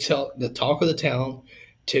 the talk of the town,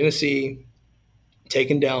 Tennessee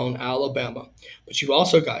taking down Alabama, but you've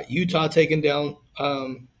also got Utah taking down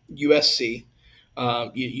USC.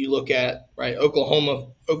 You look at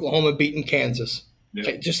Oklahoma beating Kansas. Yeah.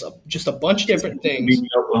 Okay, just a bunch of different things. Beating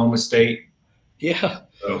Oklahoma State. Yeah.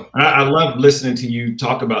 So I love listening to you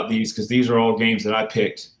talk about these because these are all games that I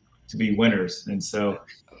picked to be winners, and so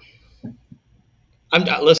I'm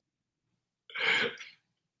not listening.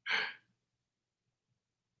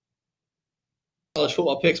 College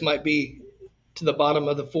football picks might be to the bottom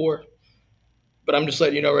of the 4, but I'm just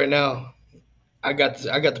letting you know right now, I got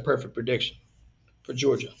the perfect prediction for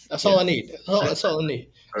Georgia. That's all I need. That's all I need.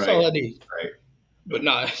 That's all I need. Right. But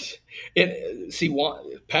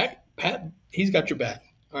Pat, he's got your back.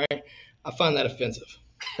 All right. I find that offensive.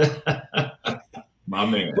 My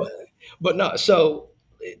man. But no. So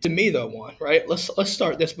to me though, Juan, right? Let's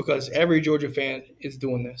start this because every Georgia fan is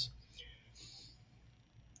doing this.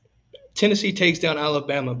 Tennessee takes down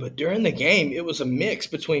Alabama, but during the game, it was a mix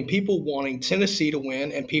between people wanting Tennessee to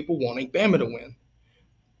win and people wanting Bama to win.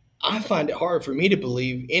 I find it hard for me to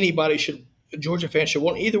believe a Georgia fan should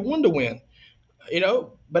want either one to win.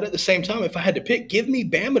 But at the same time, if I had to pick, give me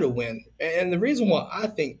Bama to win. And the reason why I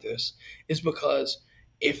think this is because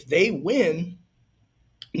if they win,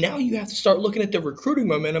 now you have to start looking at the recruiting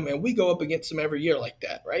momentum, and we go up against them every year like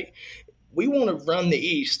that, right? We want to run the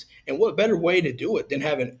East, and what better way to do it than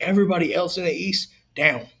having everybody else in the East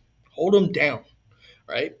down, hold them down,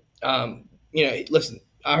 right? Listen,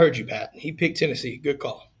 I heard you, Pat. He picked Tennessee. Good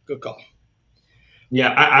call.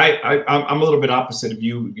 Yeah, I'm a little bit opposite of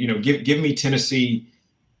you. Give me Tennessee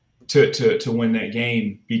to win that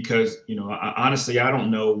game because honestly I don't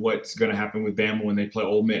know what's going to happen with Bama when they play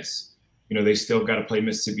Ole Miss. They still got to play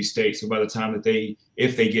Mississippi State. So by the time that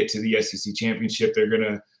if they get to the SEC championship, they're going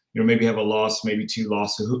to maybe have a loss, maybe 2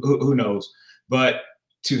 losses. Who knows? But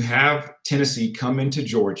to have Tennessee come into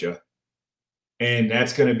Georgia, and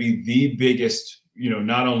that's going to be the biggest.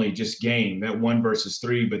 Not only just game, that 1 versus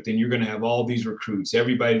 3, but then you're going to have all these recruits,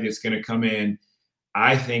 everybody that's going to come in.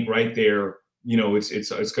 I think right there, it's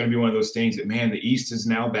going to be one of those things that, man, the East is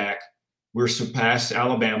now back. We're surpassed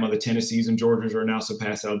Alabama. The Tennessees and Georgias are now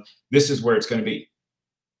surpassed. This is where it's going to be.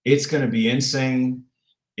 It's going to be insane.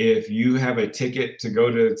 If you have a ticket to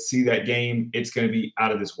go to see that game, it's going to be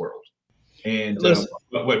out of this world. And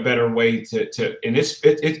what better way to and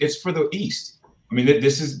it's for the East. I mean,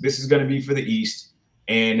 this is going to be for the East,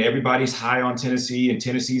 and everybody's high on Tennessee, and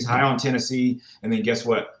Tennessee's high on Tennessee, and then guess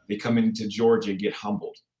what? They come into Georgia and get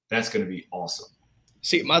humbled. That's going to be awesome.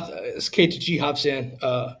 See, it's KTG hops in,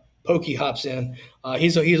 Pokey hops in.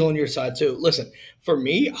 He's on your side too. Listen, for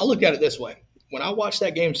me, I look at it this way. When I watched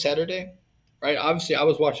that game Saturday, right? Obviously, I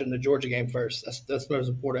was watching the Georgia game first. That's most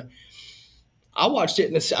important. I watched it,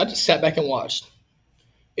 and I just sat back and watched.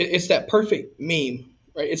 It's that perfect meme.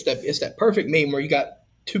 Right, it's that perfect meme where you got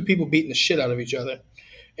 2 people beating the shit out of each other,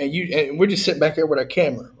 and we're just sitting back there with our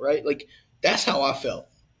camera, right? Like that's how I felt.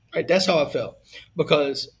 Right? That's how I felt.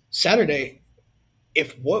 Because Saturday,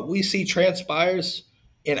 if what we see transpires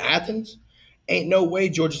in Athens, ain't no way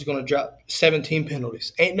Georgia's going to drop 17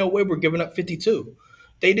 penalties. Ain't no way we're giving up 52.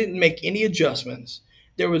 They didn't make any adjustments.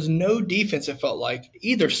 There was no defense, it felt like,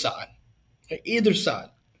 either side. Either side.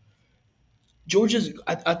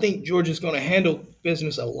 I think Georgia's going to handle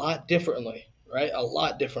business a lot differently, right? A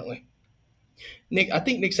lot differently. I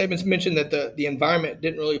think Nick Saban's mentioned that the environment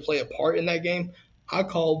didn't really play a part in that game. I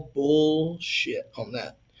call bullshit on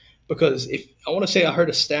that because if I want to say I heard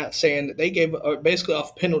a stat saying that they gave basically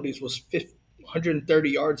off penalties was 130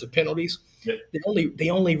 yards of penalties. Yep. They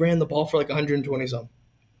only ran the ball for like 120 something.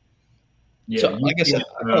 Yeah, so like I said,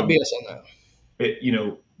 I call BS on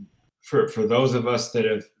that. For those of us that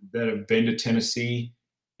have been to Tennessee,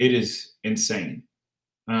 it is insane.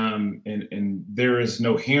 And there is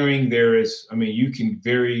no hearing. You can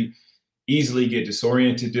very easily get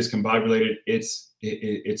disoriented, discombobulated.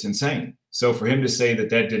 It's insane. So for him to say that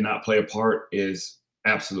did not play a part is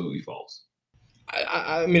absolutely false.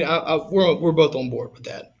 We're both on board with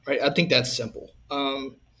that, right? I think that's simple.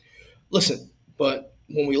 Listen, but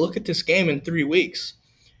when we look at this game in 3 weeks,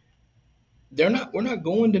 we're not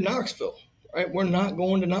going to Knoxville, right? We're not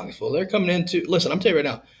going to Knoxville. They're coming into. Listen, I'm telling you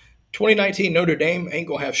right now, 2019 Notre Dame ain't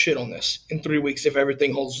gonna have shit on this in 3 weeks if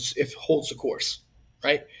everything holds the course,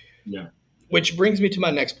 right? Yeah. Which brings me to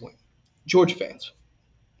my next point. Georgia fans,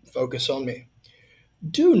 focus on me.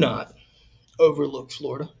 Do not overlook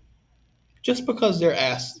Florida. Just because they're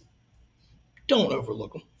asked, don't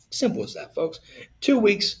overlook them. Simple as that, folks. 2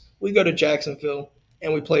 weeks, we go to Jacksonville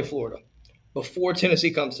and we play Florida before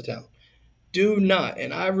Tennessee comes to town. Do not,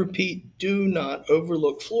 and I repeat, do not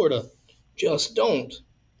overlook Florida. Just don't.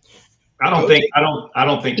 I don't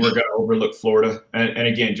think we're going to overlook Florida. And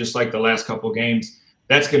again, just like the last couple of games,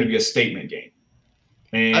 that's going to be a statement game.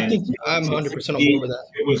 And I think I'm 100% on board with that.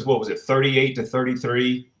 It was,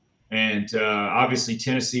 38-33? And obviously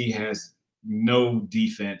Tennessee has no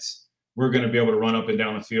defense. We're going to be able to run up and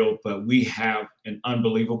down the field, but we have an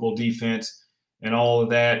unbelievable defense and all of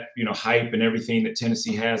that, hype and everything that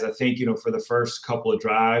Tennessee has. I think, for the first couple of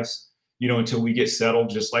drives, until we get settled,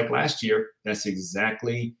 just like last year, that's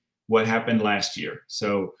exactly what happened last year.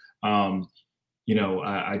 So, I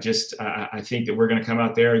think that we're going to come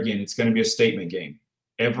out there again. It's going to be a statement game.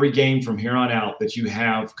 Every game from here on out that you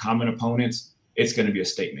have common opponents, it's going to be a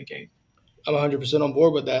statement game. I'm 100% on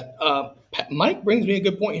board with that. Mike brings me a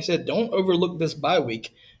good point. He said, don't overlook this bye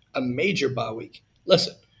week, a major bye week.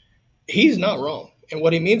 Listen, he's not wrong. And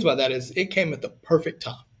what he means by that is it came at the perfect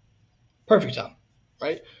time. Perfect time,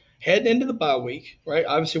 right? Heading into the bye week, right?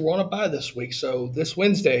 Obviously, we're on a bye this week. So this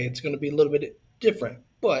Wednesday, it's going to be a little bit different.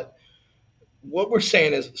 But what we're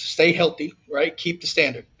saying is stay healthy, right? Keep the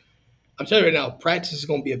standard. I'm telling you right now, practice is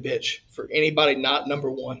going to be a bitch for anybody not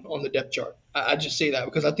number one on the depth chart. I just see that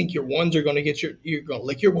because I think your ones are going to you're going to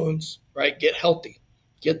lick your wounds, right? Get healthy.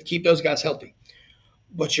 Keep those guys healthy.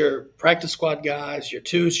 But your practice squad guys, your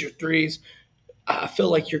twos, your threes, I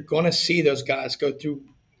feel like you're going to see those guys go through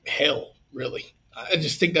hell, really. I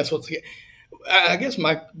just think that's I guess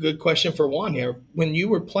my good question for Juan here, when you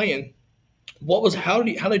were playing, how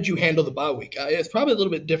did you handle the bye week? It's probably a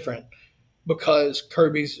little bit different because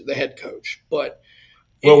Kirby's the head coach, but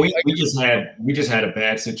we just had a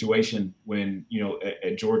bad situation when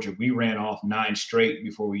at Georgia we ran off 9 straight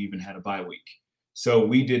before we even had a bye week, so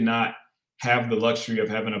we did not have the luxury of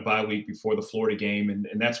having a bye week before the Florida game, and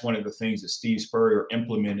that's one of the things that Steve Spurrier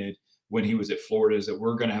implemented when he was at Florida is that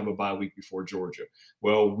we're going to have a bye week before Georgia.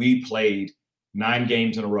 Well, we played 9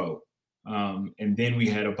 games in a row. And then we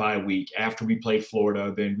had a bye week after we played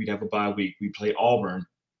Florida. Then we'd have a bye week. We play Auburn.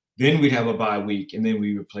 Then we'd have a bye week, and then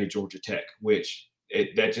we would play Georgia Tech, which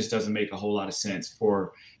that just doesn't make a whole lot of sense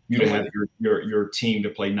for you to have your team to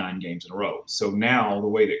play 9 games in a row. So now the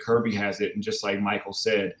way that Kirby has it, and just like Michael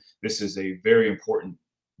said, this is a very important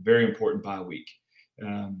bye week.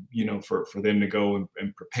 For them to go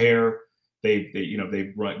and prepare. They've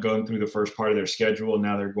gone through the first part of their schedule, and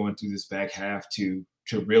now they're going through this back half to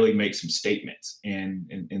really make some statements,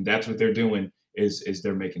 and that's what they're doing is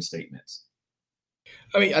they're making statements.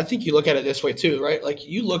 I mean, I think you look at it this way too, right? Like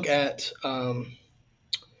you look at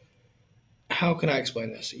how can I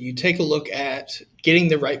explain this? You take a look at getting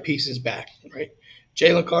the right pieces back, right?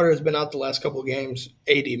 Jalen Carter has been out the last couple of games.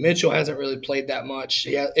 A.D. Mitchell hasn't really played that much.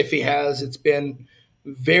 Yeah, if he has, it's been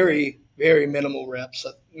very, very minimal reps,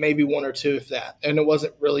 maybe 1 or 2 if that, and it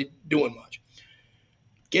wasn't really doing much.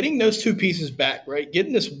 Getting those 2 pieces back, right?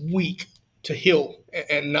 Getting this week to heal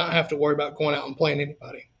and not have to worry about going out and playing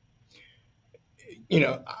anybody.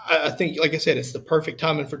 I think, like I said, it's the perfect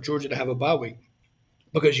timing for Georgia to have a bye week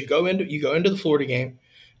because you go into the Florida game,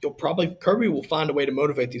 Kirby will find a way to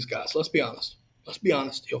motivate these guys. Let's be honest.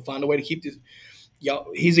 He'll find a way to keep these.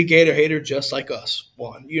 Y'all, he's a Gator hater just like us.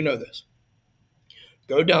 Juan, you know this.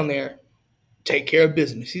 Go down there, take care of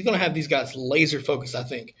business. He's going to have these guys laser focused, I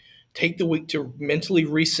think. Take the week to mentally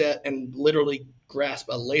reset and literally grasp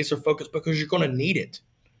a laser focus because you're going to need it.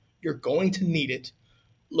 You're going to need it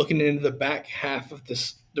looking into the back half of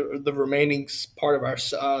the remaining part of our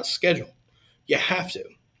schedule. You have to.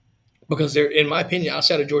 Because there, in my opinion,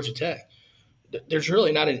 outside of Georgia Tech, there's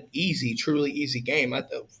really not an truly easy game.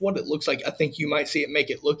 What it looks like, I think you might see it make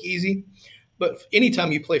it look easy. But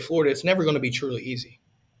anytime you play Florida, it's never going to be truly easy.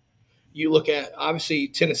 You look at, obviously,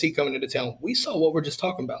 Tennessee coming into town. We saw what we're just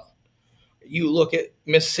talking about. You look at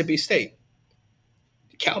Mississippi State.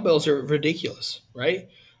 The cowbells are ridiculous, right?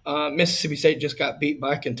 Mississippi State just got beat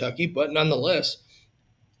by Kentucky, but nonetheless,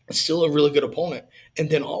 it's still a really good opponent. And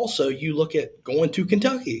then also you look at going to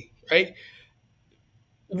Kentucky, right?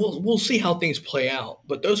 We'll see how things play out,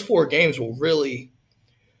 but those 4 games they'll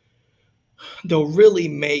really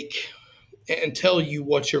make and tell you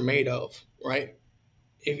what you're made of, right?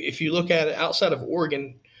 If you look at it outside of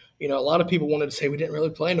Oregon, a lot of people wanted to say we didn't really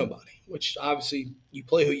play nobody, which obviously you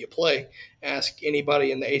play who you play. Ask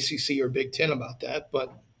anybody in the ACC or Big Ten about that,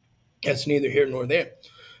 but that's neither here nor there.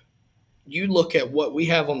 You look at what we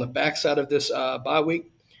have on the backside of this bye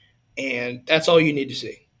week, and that's all you need to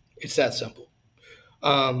see. It's that simple.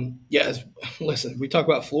 Listen, we talk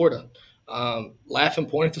about Florida. Laugh and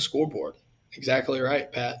point at the scoreboard. Exactly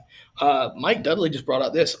right, Pat. Mike Dudley just brought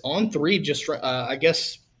out this. On3 just, I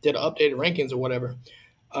guess, did updated rankings or whatever.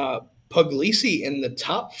 Puglisi in the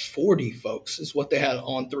top 40, folks, is what they had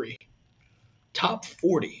on 3. Top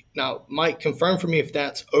 40. Now, Mike, confirm for me if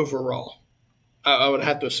that's overall. I would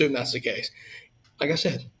have to assume that's the case. Like I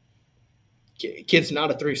said, kid's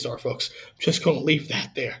not a 3-star, folks. I'm just going to leave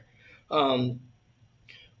that there. Juan,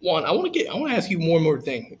 I want to ask you one more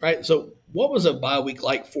thing, right? So, what was a bye week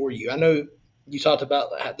like for you? I know you talked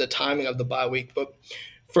about the timing of the bye week, but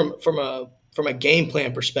from a game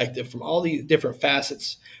plan perspective, from all these different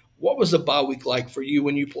facets, what was the bye week like for you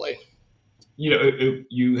when you played?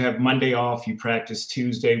 You have Monday off. You practice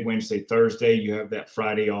Tuesday, Wednesday, Thursday. You have that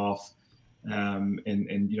Friday off,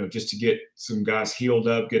 and just to get some guys healed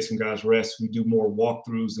up, get some guys rest. We do more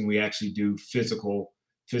walkthroughs than we actually do physical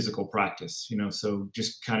practice, so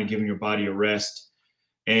just kind of giving your body a rest.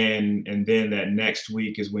 And then that next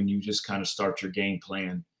week is when you just kind of start your game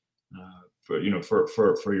plan for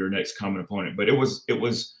your next common opponent. But it was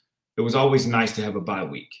always nice to have a bye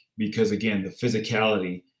week because, again, the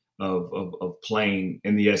physicality of playing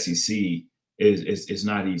in the SEC is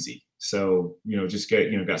not easy. So, just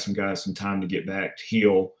got some guys some time to get back, to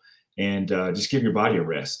heal, and just give your body a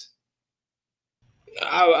rest.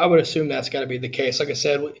 I would assume that's got to be the case. Like I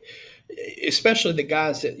said, especially the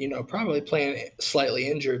guys that, probably playing slightly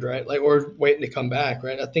injured, right? Or waiting to come back,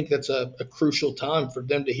 right? I think that's a crucial time for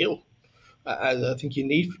them to heal. I think you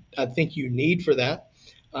need for that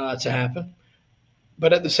to happen.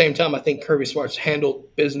 But at the same time, I think Kirby Smart's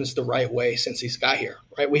handled business the right way since he's got here,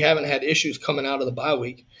 right? We haven't had issues coming out of the bye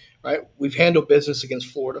week, right? We've handled business against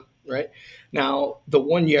Florida, right? Now, the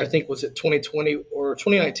one year, I think, was it 2020 or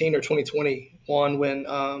 2019 or 2021 when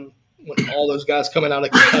all those guys coming out of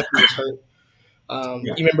Kentucky was hurt.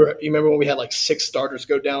 Yeah. You remember when we had like 6 starters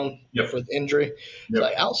go down for the injury? Yep.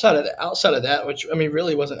 Like outside of that, which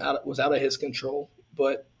really was out of his control,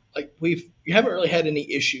 but like you haven't really had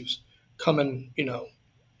any issues coming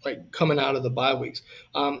out of the bye weeks.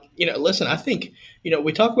 Listen, I think,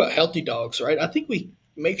 we talk about healthy dogs, right? I think we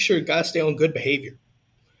make sure guys stay on good behavior.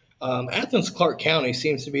 Athens Clarke County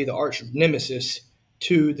seems to be the arch nemesis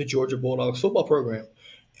to the Georgia Bulldogs football program.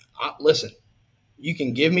 Listen, you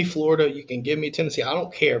can give me Florida, you can give me Tennessee, I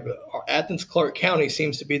don't care, but Athens Clarke County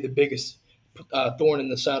seems to be the biggest thorn in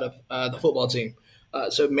the side of the football team.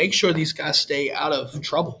 So make sure these guys stay out of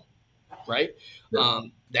trouble, right? Yeah.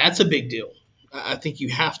 That's a big deal. I think you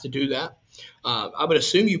have to do that. I would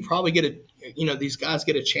assume you probably these guys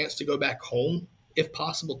get a chance to go back home if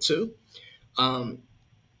possible too. I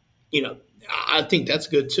think that's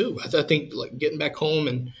good too. I think like getting back home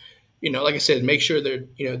and, like I said, make sure they're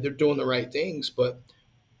doing the right things. But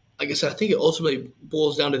like I said, I think it ultimately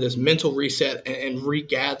boils down to this mental reset and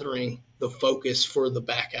regathering the focus for the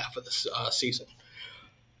back half of the season.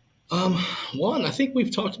 One, I think we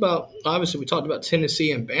talked about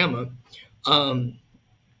Tennessee and Bama.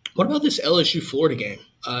 What about this LSU Florida game?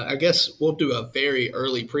 I guess we'll do a very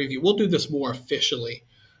early preview. We'll do this more officially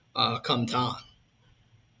come time.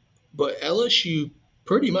 But LSU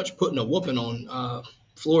pretty much putting a whooping on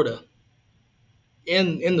Florida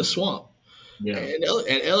in the swamp. Yeah. And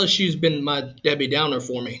LSU's been my Debbie Downer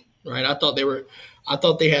for me, right? I thought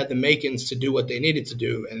they had the makings to do what they needed to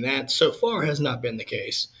do, and that so far has not been the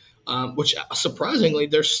case. Which surprisingly,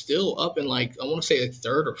 they're still up in I want to say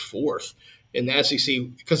third or fourth in the SEC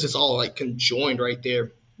because it's all conjoined right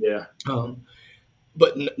there. Yeah.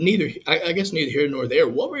 But I guess neither here nor there.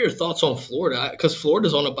 What were your thoughts on Florida? Because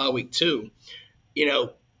Florida's on a bye week too.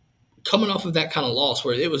 Coming off of that kind of loss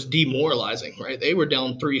where it was demoralizing, right? They were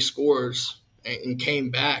down 3 scores and came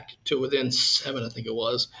back to within 7, I think it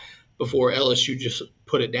was, before LSU just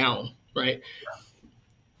put it down, right?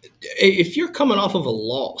 If you're coming off of a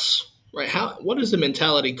loss, right, what is the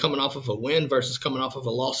mentality coming off of a win versus coming off of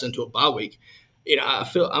a loss into a bye week?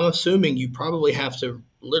 I'm assuming you probably have to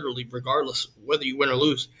literally, regardless whether you win or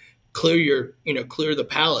lose, clear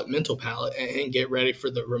the mental palate, and get ready for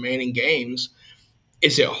the remaining games.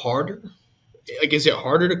 Is it harder? Is it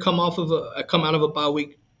harder to come out of a bye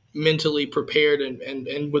week mentally prepared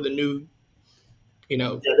and with a new,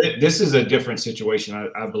 Yeah, this is a different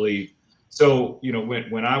situation, I believe. So,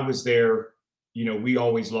 when I was there, we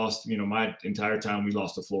always lost, my entire time we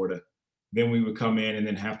lost to Florida. Then we would come in and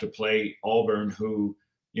then have to play Auburn, who,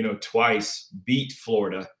 twice beat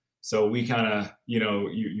Florida. So we kind of,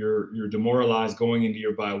 you're demoralized going into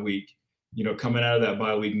your bye week, coming out of that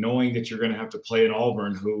bye week, knowing that you're going to have to play an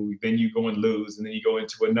Auburn, who then you go and lose, and then you go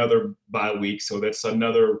into another bye week. So that's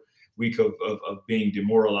another week of being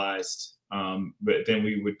demoralized. But then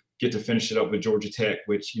we would get to finish it up with Georgia Tech,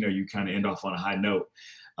 which, you kind of end off on a high note.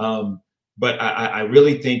 But I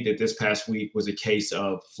really think that this past week was a case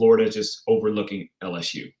of Florida just overlooking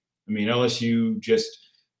LSU. I mean, LSU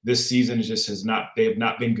this season they have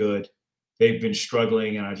not been good. They've been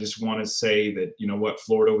struggling. And I just want to say that,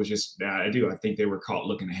 Florida was I think they were caught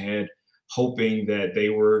looking ahead, hoping that they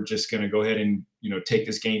were just going to go ahead and, take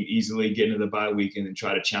this game easily, get into the bye week, and then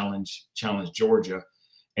try to challenge Georgia.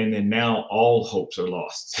 And then now all hopes are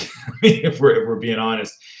lost. I mean, if we're being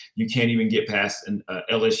honest, you can't even get past an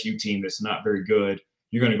LSU team that's not very good.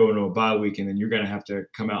 You're going to go into a bye week, and then you're going to have to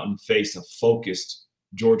come out and face a focused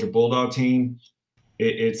Georgia Bulldog team.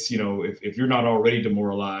 It's if you're not already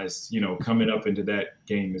demoralized, coming up into that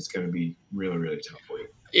game is going to be really, really tough for you.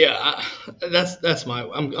 Yeah,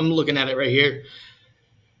 I'm looking at it right here.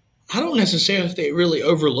 I don't necessarily think they really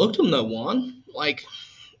overlooked them though, Juan.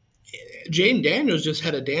 Jaden Daniels just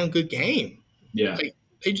had a damn good game. Yeah.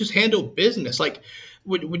 They just handled business.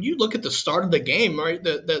 When you look at the start of the game, right,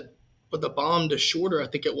 that with the bomb to Shorter, I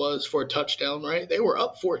think it was, for a touchdown, right? They were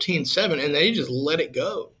up 14-7, and they just let it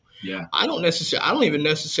go. Yeah. I don't even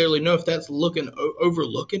necessarily know if that's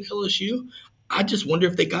overlooking LSU. I just wonder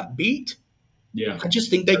if they got beat. Yeah. I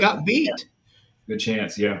just think they got beat. Good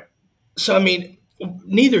chance, yeah. So, I mean,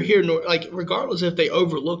 neither here nor regardless if they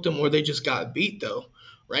overlooked them or they just got beat, though,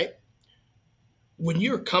 right? When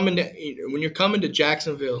you're coming to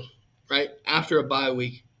Jacksonville, right, after a bye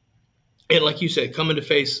week, and like you said, coming to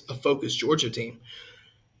face a focused Georgia team,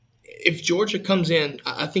 if Georgia comes in,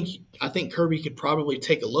 I think Kirby could probably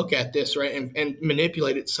take a look at this, right, and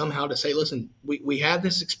manipulate it somehow to say, listen, we had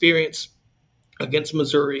this experience against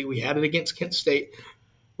Missouri, we had it against Kent State.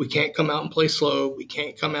 We can't come out and play slow. We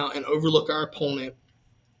can't come out and overlook our opponent.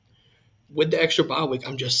 With the extra bye week,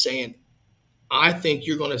 I'm just saying, I think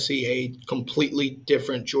you're going to see a completely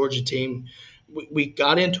different Georgia team. We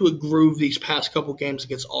got into a groove these past couple games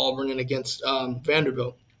against Auburn and against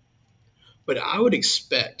Vanderbilt. But I would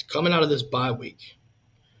expect, coming out of this bye week,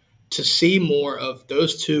 to see more of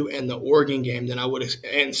those two and the Oregon game than I would,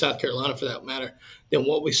 and South Carolina for that matter, than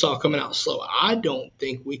what we saw coming out slow. I don't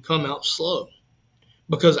think we come out slow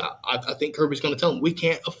because I think Kirby's going to tell them we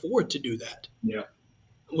can't afford to do that. Yeah.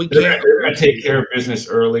 We can't. They're going to take care of business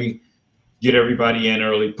early, get everybody in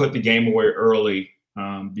early, put the game away early,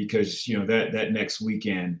 because that next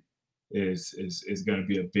weekend is going to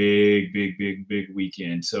be a big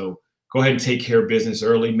weekend. So go ahead and take care of business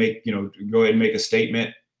early. Go ahead and make a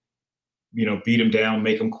statement. Beat them down,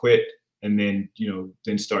 make them quit, and then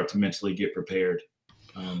then start to mentally get prepared.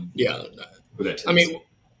 For that.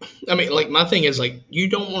 I mean, my thing is you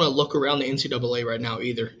don't want to look around the NCAA right now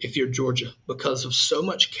either if you're Georgia because of so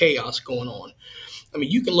much chaos going on. I mean,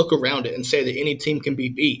 you can look around it and say that any team can be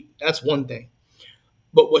beat. That's one thing.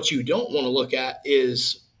 But what you don't want to look at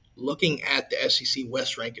is looking at the SEC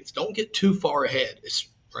West rankings. Don't get too far ahead.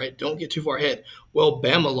 Don't get too far ahead. Well,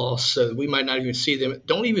 Bama lost, so we might not even see them.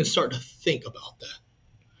 Don't even start to think about that.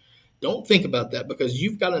 Don't think about that because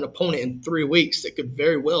you've got an opponent in 3 weeks that could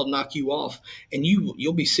very well knock you off, and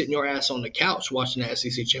you'll be sitting your ass on the couch watching the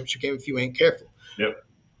SEC championship game if you ain't careful. Yep.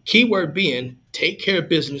 Keyword being, take care of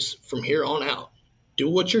business from here on out. Do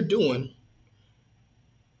what you're doing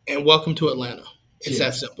and welcome to Atlanta. It's Yeah.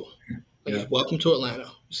 that simple. Yeah. Welcome to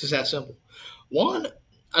Atlanta. It's just that simple. Juan,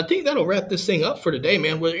 I think that'll wrap this thing up for today,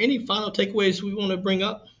 man. Were there any final takeaways we want to bring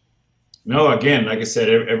up? No, again, like I said,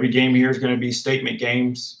 every game here is going to be statement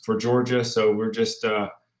games for Georgia. So we're just,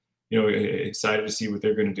 excited to see what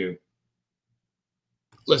they're going to do.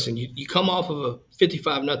 Listen, you come off of a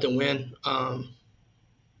 55-0 win.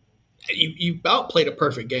 You about played a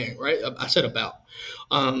perfect game, right? I said about.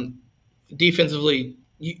 Defensively,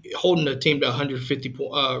 holding the team to 150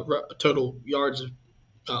 total yards of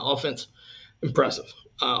offense, impressive.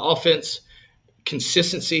 Offense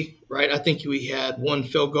consistency, right? I think we had one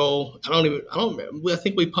field goal. I don't remember. I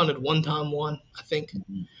think we punted one time. I think.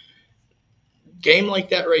 Mm-hmm. Game like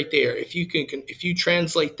that right there. If you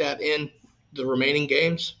translate that in the remaining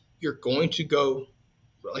games, you're going to go,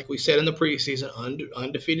 like we said in the preseason,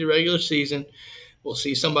 undefeated regular season. We'll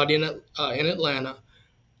see somebody in Atlanta,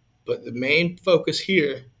 but the main focus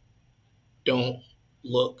here, don't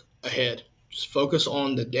look ahead. Just focus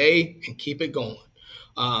on the day and keep it going.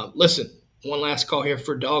 Listen, one last call here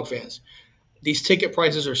for dog fans. These ticket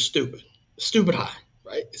prices are stupid high,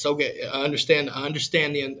 right? It's okay. I understand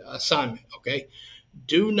the assignment, okay?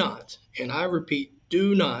 Do not, and I repeat,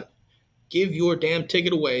 do not give your damn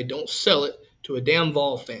ticket away. Don't sell it to a damn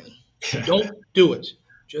Vol fan. Don't do it.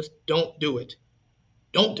 Just don't do it.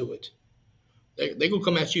 Don't do it. They gonna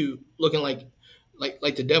come at you looking like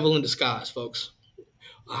the devil in disguise, folks.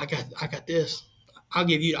 I got this. I'll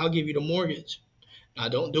give you the mortgage. Now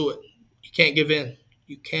don't do it. You can't give in.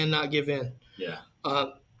 You cannot give in. Yeah.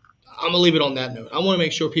 I'm gonna leave it on that note. I want to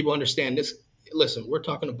make sure people understand this. Listen, we're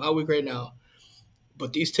talking about week right now,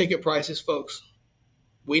 but these ticket prices, folks,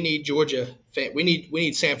 we need Georgia. We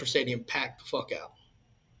need Sanford Stadium packed the fuck out.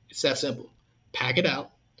 It's that simple. Pack it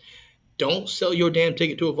out. Don't sell your damn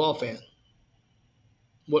ticket to a Vol fan.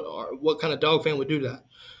 What kind of dog fan would do that?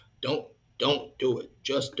 Don't do it.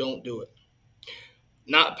 Just don't do it.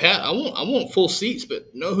 Not Pat. I want full seats,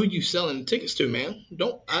 but know who you selling the tickets to, man.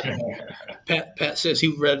 Pat says he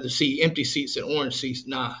would rather see empty seats than orange seats.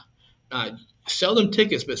 Nah. Sell them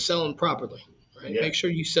tickets, but sell them properly. Right? Yeah. Make sure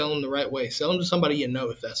you sell them the right way. Sell them to somebody you know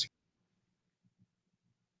if that's.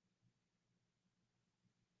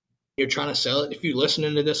 You're trying to sell it. If you're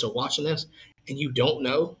listening to this or watching this and you don't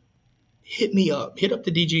know, hit me up. Hit up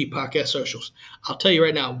the DGD podcast socials. I'll tell you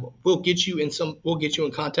right now, we'll get you in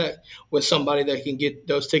contact with somebody that can get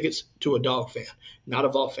those tickets to a dog fan, not a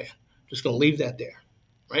Vol fan. Just gonna leave that there.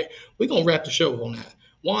 Right? We're gonna wrap the show on that.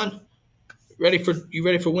 Juan, ready for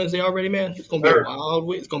Wednesday already, man? It's gonna be a wild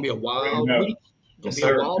week. It's gonna be a wild week. It's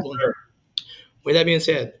gonna be a wild one. With that being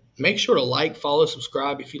said, make sure to like, follow,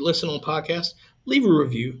 subscribe. If you listen on podcast, leave a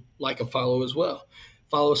review, like and follow as well.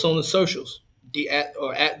 Follow us on the socials.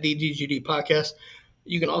 At the DGD podcast.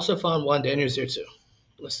 You can also find Juan Daniels there too.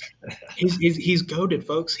 Listen, he's goated,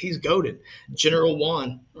 folks. He's goated. General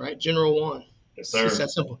Juan, right? General Juan. Yes, sir. It's just that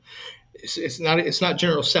simple. It's not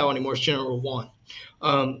General Sal anymore. It's General Juan.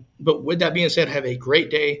 But with that being said, have a great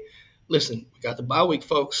day. Listen, we got the bye week,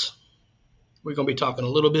 folks. We're going to be talking a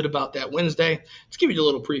little bit about that Wednesday. Let's give you a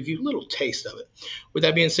little preview, a little taste of it. With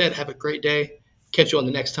that being said, have a great day. Catch you on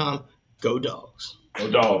the next time. Go Dogs. Go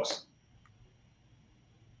Dogs.